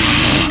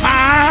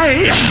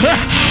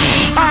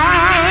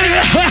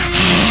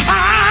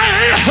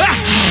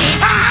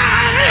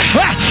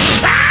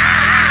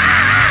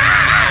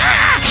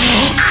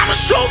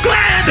so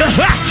glad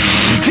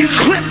he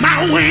clipped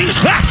my wings.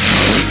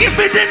 If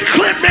he didn't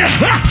clip me,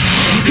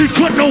 he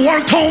couldn't have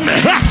worked on me.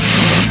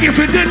 If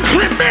he didn't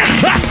clip me,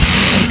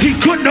 he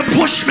couldn't have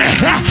pushed me.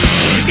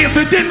 If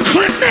he didn't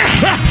clip me,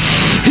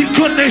 he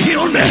couldn't have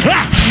healed me.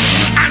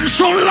 And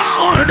so,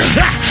 Lord,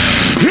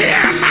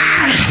 hear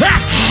my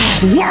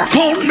work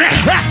on me.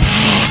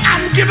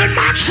 I'm giving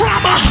my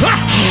trauma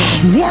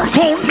work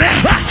on me.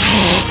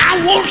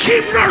 I won't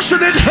keep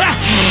nursing it.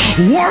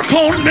 Work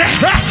on me.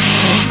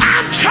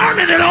 I'm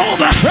turning it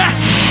over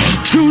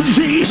to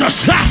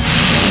Jesus.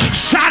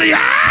 Shout it.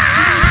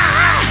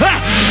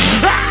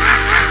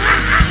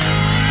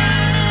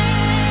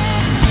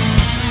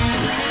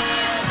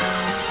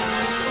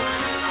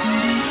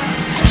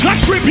 Touch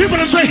 3 people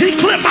and say, he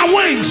clipped my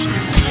wings.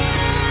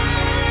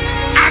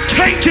 I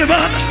can't give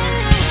up.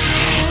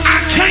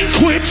 I can't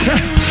quit.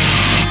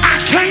 I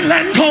can't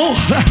let go.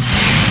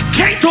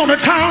 Can't throw the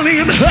towel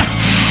in.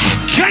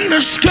 Can't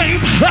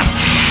escape.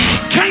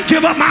 Can't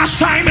give up my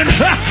assignment.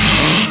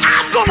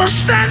 I'm gonna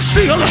stand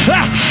still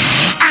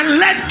and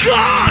let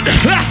God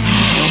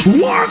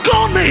work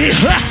on me.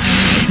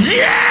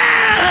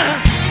 Yeah.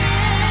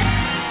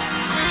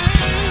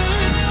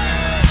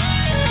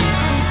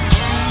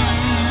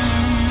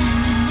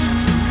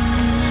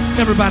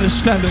 Everybody's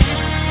standing.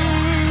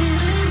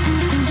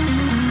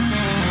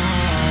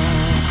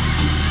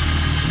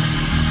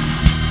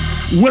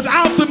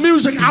 Without the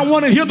music, I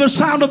want to hear the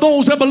sound of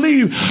those that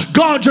believe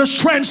God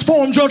just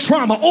transformed your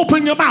trauma.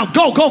 Open your mouth.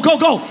 Go, go, go,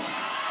 go.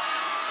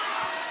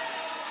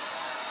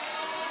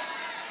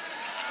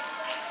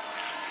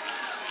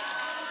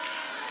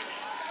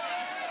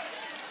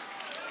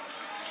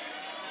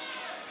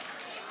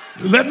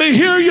 Let me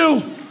hear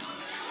you.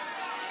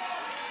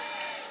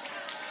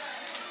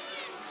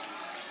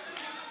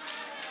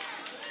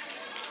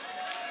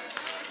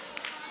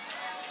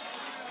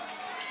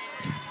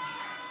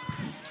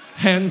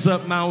 Hands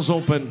up, mouths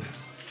open.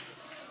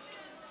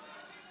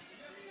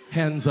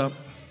 Hands up,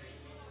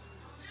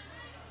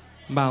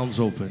 mouths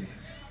open.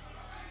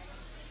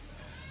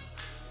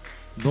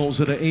 Those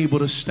that are able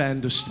to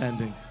stand are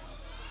standing.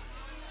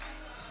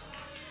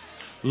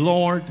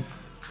 Lord,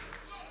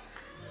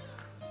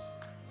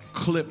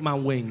 clip my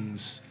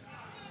wings.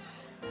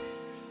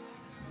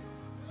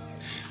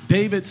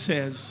 David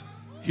says,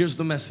 here's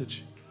the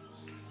message.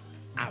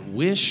 I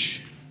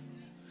wish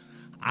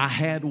I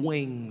had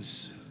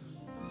wings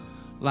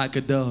like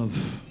a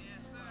dove.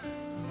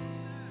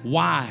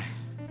 Why?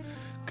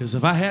 Because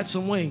if I had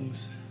some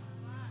wings,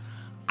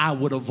 I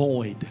would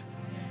avoid.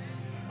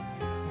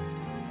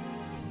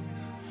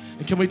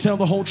 And can we tell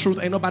the whole truth?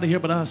 Ain't nobody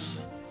here but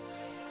us.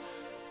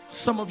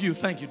 Some of you,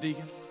 thank you,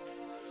 Deacon.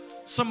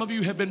 Some of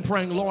you have been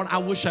praying, Lord, I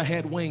wish I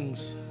had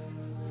wings.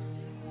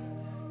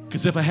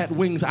 Because if I had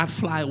wings, I'd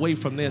fly away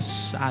from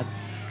this.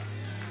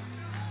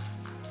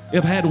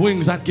 If I had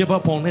wings, I'd give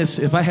up on this.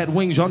 If I had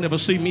wings, y'all never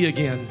see me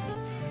again.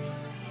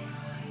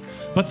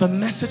 But the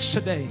message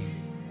today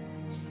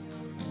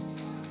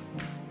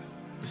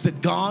is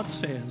that God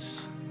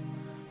says,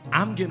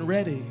 I'm getting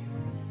ready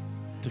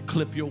to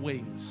clip your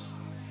wings.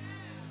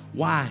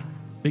 Why?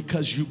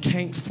 Because you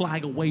can't fly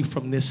away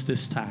from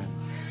this time.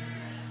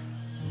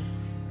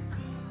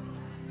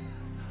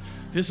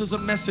 This is a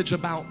message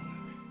about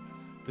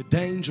the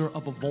danger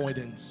of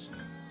avoidance.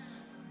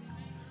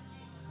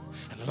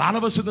 And a lot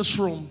of us in this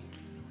room,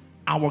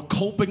 our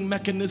coping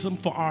mechanism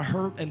for our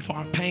hurt and for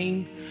our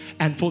pain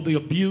and for the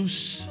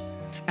abuse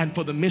and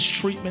for the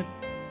mistreatment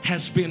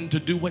has been to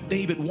do what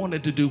David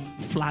wanted to do,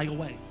 fly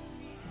away.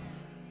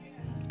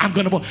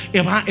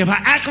 If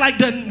I act like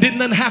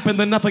didn't happen,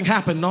 then nothing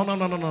happened.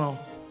 No.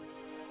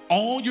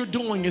 all you're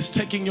doing is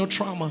taking your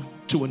trauma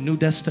to a new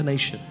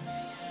destination.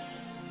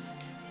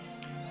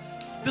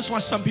 This is why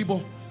some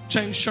people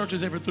change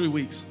churches every 3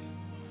 weeks.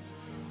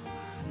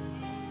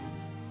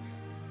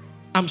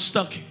 I'm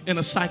stuck in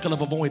a cycle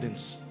of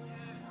avoidance.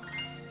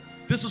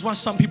 This is why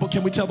some people,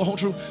 can we tell the whole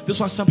truth? This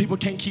is why some people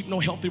can't keep no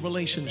healthy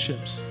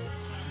relationships.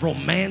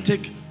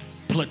 Romantic,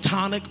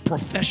 platonic,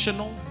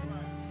 professional.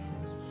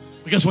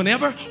 Because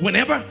whenever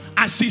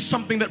I see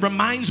something that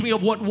reminds me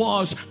of what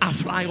was, I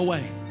fly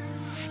away.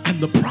 And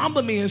the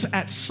problem is,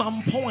 at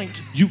some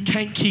point, you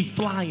can't keep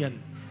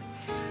flying.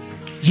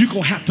 You're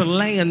going to have to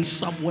land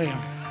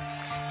somewhere.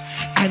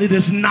 And it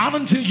is not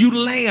until you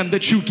land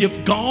that you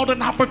give God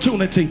an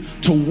opportunity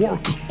to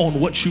work on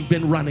what you've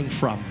been running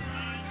from.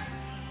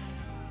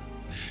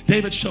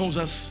 David shows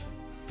us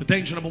the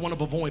danger, number one,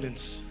 of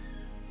avoidance.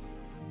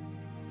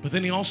 But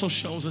then he also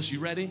shows us, you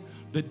ready?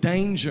 The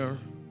danger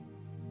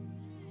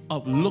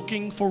of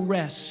looking for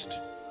rest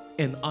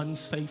in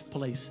unsafe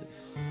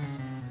places.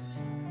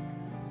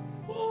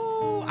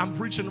 Ooh, I'm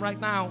preaching right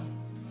now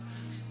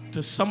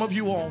to some of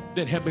you all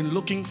that have been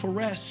looking for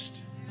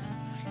rest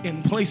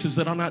in places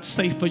that are not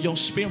safe for your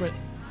spirit.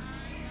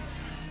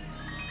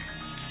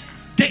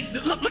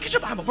 Look at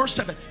your Bible, verse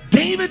 7.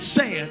 David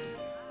said,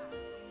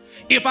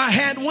 if I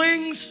had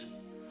wings,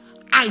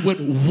 I would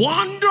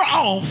wander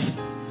off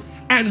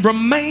and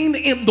remain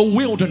in the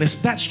wilderness.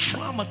 That's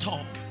trauma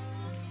talk.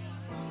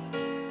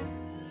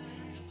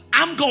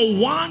 I'm going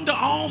to wander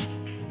off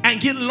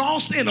and get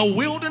lost in a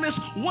wilderness.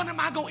 What am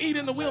I going to eat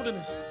in the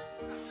wilderness?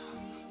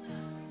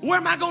 Where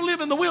am I going to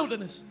live in the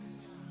wilderness?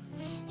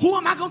 Who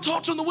am I going to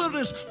talk to in the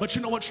wilderness? But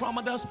you know what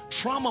trauma does?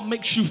 Trauma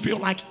makes you feel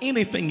like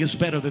anything is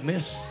better than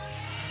this.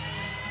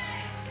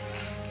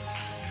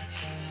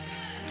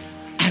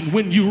 And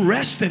when you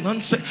rest in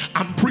unsafe,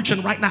 I'm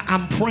preaching right now,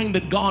 I'm praying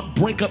that God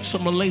break up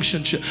some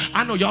relationship.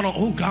 I know y'all don't,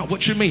 oh God,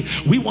 what you mean?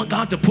 We want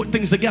God to put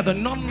things together.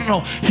 No, no, no.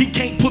 He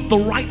can't put the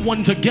right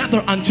one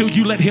together until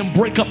you let him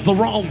break up the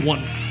wrong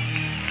one.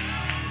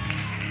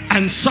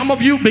 And some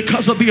of you,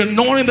 because of the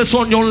anointing that's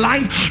on your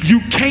life, you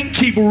can't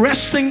keep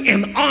resting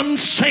in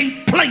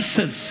unsafe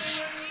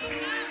places.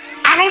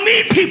 I don't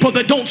need people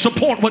that don't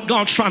support what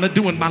God's trying to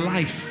do in my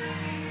life.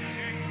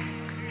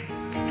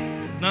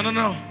 No, no,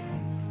 no.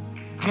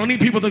 I don't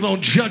need people that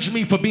don't judge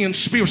me for being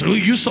spiritual. Oh,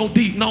 you so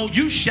deep. No,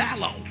 you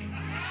shallow.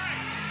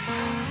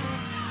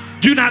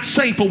 You're not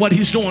safe for what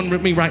he's doing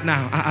with me right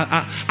now.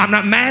 I'm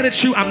not mad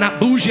at you. I'm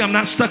not bougie. I'm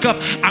not stuck up.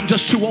 I'm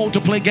just too old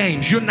to play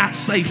games. You're not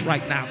safe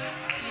right now.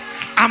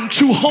 I'm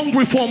too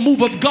hungry for a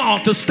move of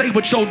God to stay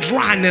with your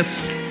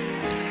dryness.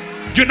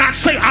 You're not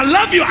safe. I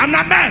love you. I'm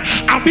not mad.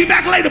 I'll be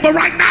back later. But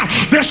right now,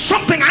 there's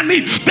something I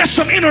need. There's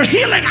some inner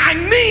healing I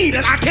need,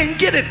 and I can't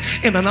get it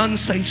in an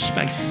unsafe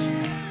space.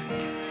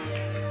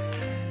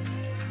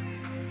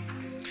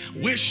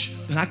 Wish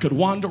that I could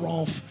wander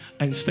off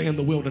and stay in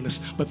the wilderness.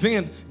 But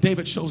then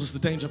David shows us the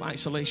danger of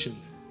isolation.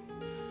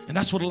 And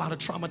that's what a lot of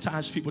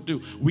traumatized people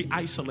do. We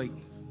isolate.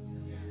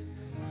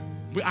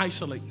 We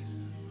isolate.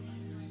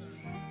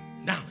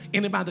 Now,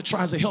 anybody that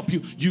tries to help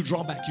you, you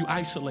draw back, you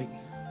isolate.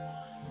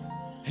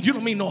 And you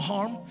don't mean no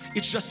harm.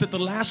 It's just that the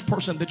last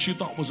person that you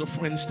thought was a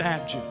friend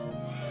stabbed you.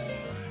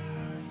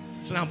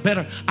 So now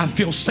better, I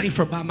feel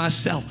safer by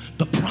myself.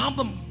 The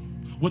problem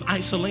with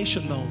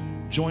isolation, though,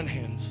 join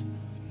hands,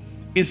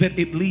 is that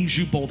it leaves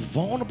you both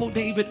vulnerable,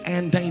 David,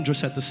 and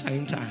dangerous at the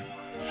same time.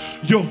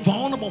 You're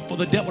vulnerable for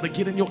the devil to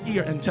get in your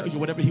ear and tell you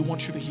whatever he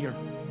wants you to hear.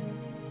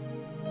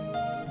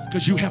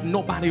 Because you have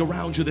nobody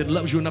around you that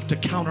loves you enough to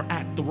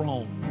counteract the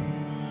wrong.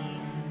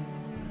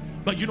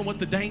 But you know what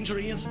the danger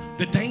is?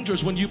 The danger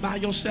is when you by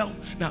yourself.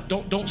 Now,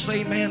 don't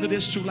say man to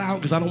this too loud,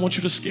 because I don't want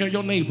you to scare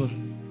your neighbor.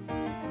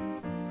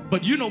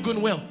 But you know good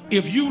and well,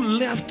 if you're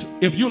left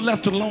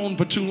alone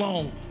for too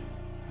long,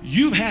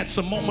 you've had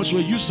some moments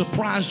where you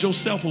surprised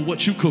yourself with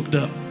what you cooked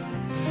up.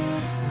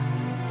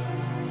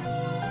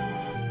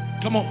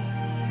 Come on.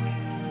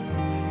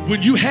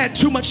 When you had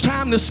too much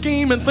time to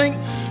scheme and think,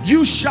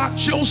 you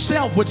shocked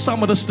yourself with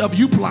some of the stuff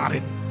you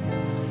plotted.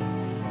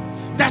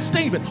 That's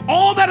David.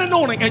 All that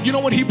anointing. And you know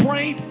what he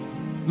prayed?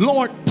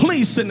 Lord,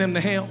 please send them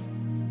to hell.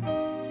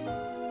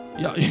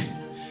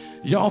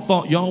 Y'all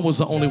thought y'all was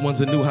the only ones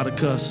that knew how to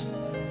cuss.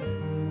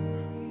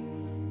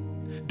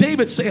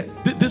 David said,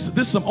 this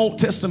is some Old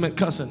Testament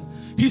cussing.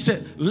 He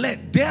said,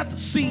 let death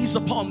seize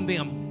upon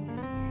them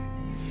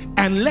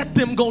and let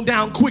them go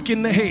down quick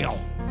into hell.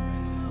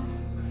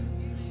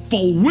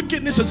 For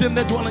wickedness is in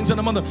their dwellings and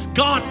among them.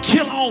 God,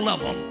 kill all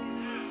of them.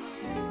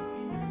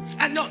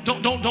 And no,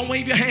 don't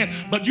wave your hand.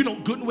 But you know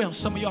good and well,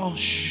 some of y'all,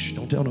 shh,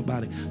 don't tell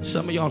nobody.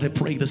 Some of y'all have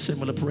prayed a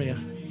similar prayer.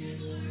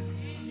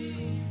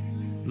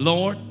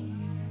 Lord,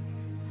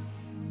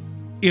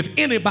 if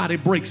anybody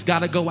breaks,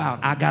 gotta go out.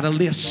 I got a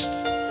list.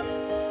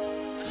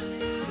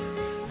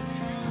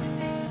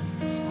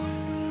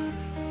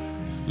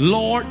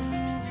 Lord,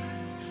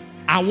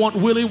 I want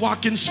Willie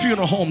Watkins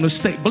Funeral Home to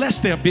stay. Bless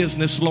their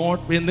business, Lord.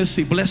 In this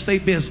seat, bless their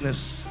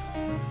business.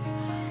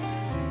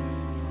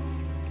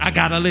 I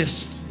got a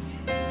list.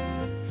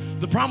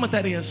 The problem with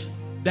that is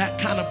that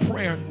kind of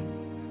prayer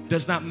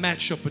does not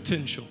match your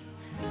potential.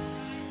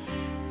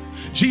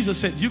 Jesus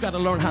said, you got to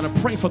learn how to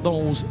pray for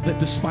those that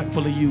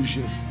despitefully use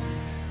you.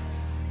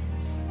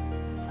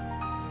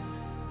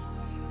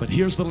 But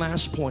here's the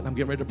last point. I'm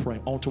getting ready to pray.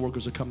 Altar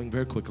workers are coming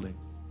very quickly.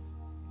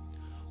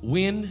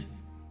 When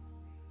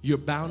you're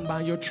bound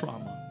by your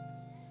trauma,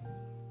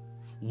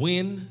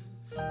 when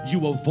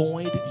you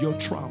avoid your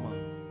trauma,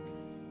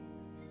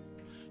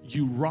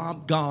 you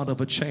rob God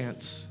of a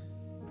chance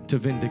to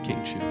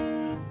vindicate you.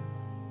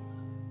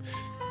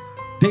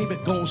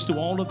 David goes through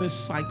all of this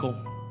cycle.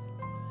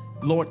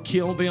 Lord,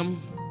 kill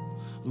them.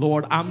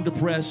 Lord, I'm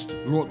depressed.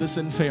 Lord, this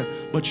isn't fair.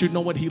 But you know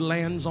what he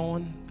lands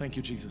on? Thank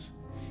you, Jesus.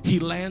 He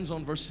lands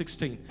on verse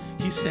 16.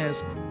 He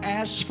says,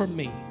 as for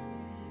me,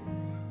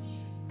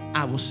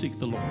 I will seek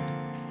the Lord,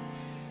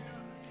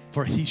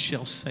 for he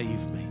shall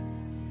save me.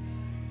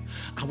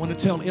 I want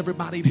to tell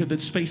everybody here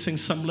that's facing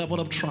some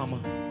level of trauma,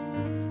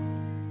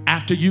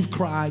 after you've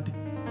cried,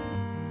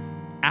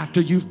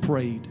 after you've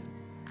prayed,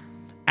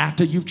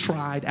 after you've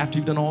tried, after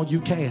you've done all you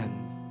can,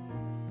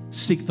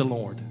 seek the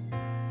Lord.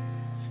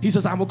 He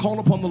says, I will call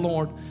upon the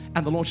Lord,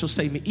 and the Lord shall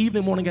save me.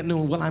 Evening, morning, at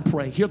noon will I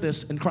pray. Hear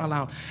this and cry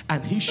aloud,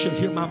 and he shall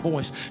hear my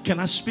voice. Can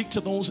I speak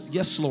to those?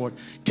 Yes, Lord.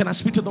 Can I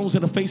speak to those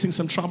that are facing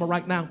some trauma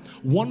right now?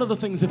 One of the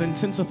things that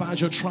intensifies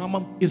your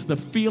trauma is the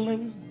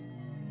feeling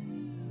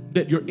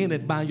that you're in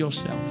it by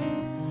yourself.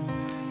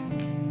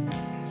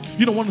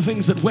 You know, one of the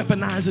things that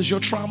weaponizes your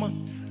trauma?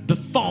 The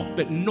thought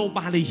that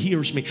nobody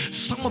hears me.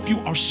 Some of you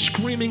are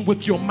screaming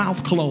with your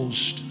mouth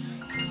closed,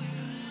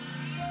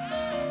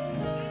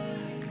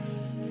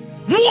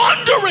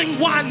 wondering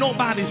why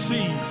nobody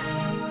sees.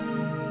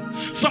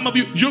 Some of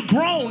you, you're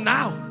grown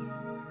now,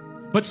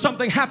 but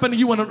something happened to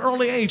you at an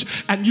early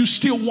age and you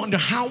still wonder,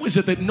 how is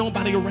it that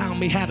nobody around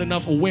me had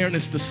enough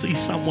awareness to see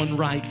someone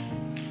right?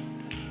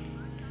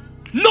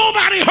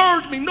 Nobody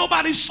heard me,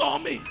 nobody saw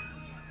me,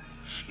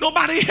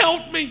 nobody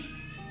helped me.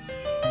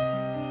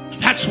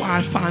 That's why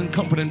I find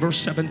comfort in verse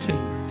 17.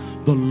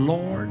 The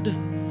Lord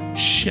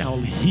shall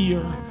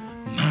hear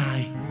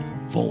my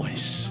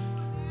voice.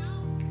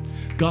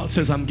 God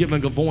says, I'm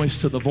giving a voice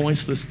to the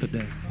voiceless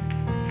today.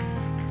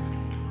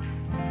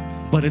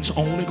 But it's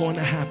only going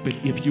to happen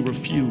if you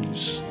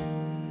refuse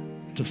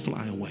to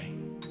fly away.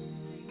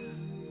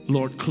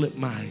 Lord, clip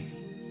my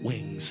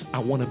wings. I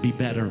want to be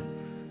better.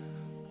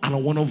 I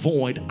don't want to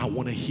avoid. I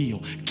want to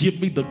heal. Give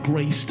me the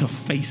grace to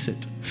face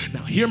it.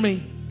 Now, hear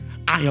me.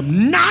 I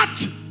am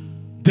not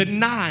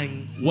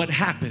denying what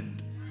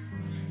happened,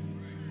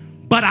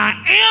 but I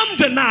am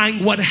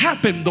denying what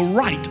happened the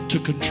right to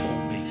control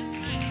me.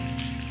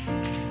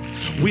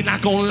 We're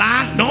not gonna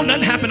lie. No,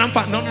 nothing happened. I'm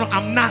fine. No,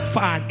 I'm not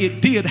fine.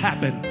 It did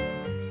happen,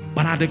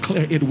 but I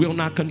declare it will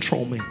not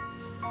control me,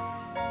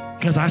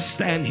 because I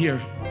stand here,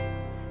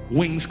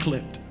 wings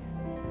clipped,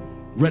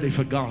 ready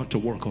for God to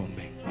work on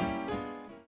me.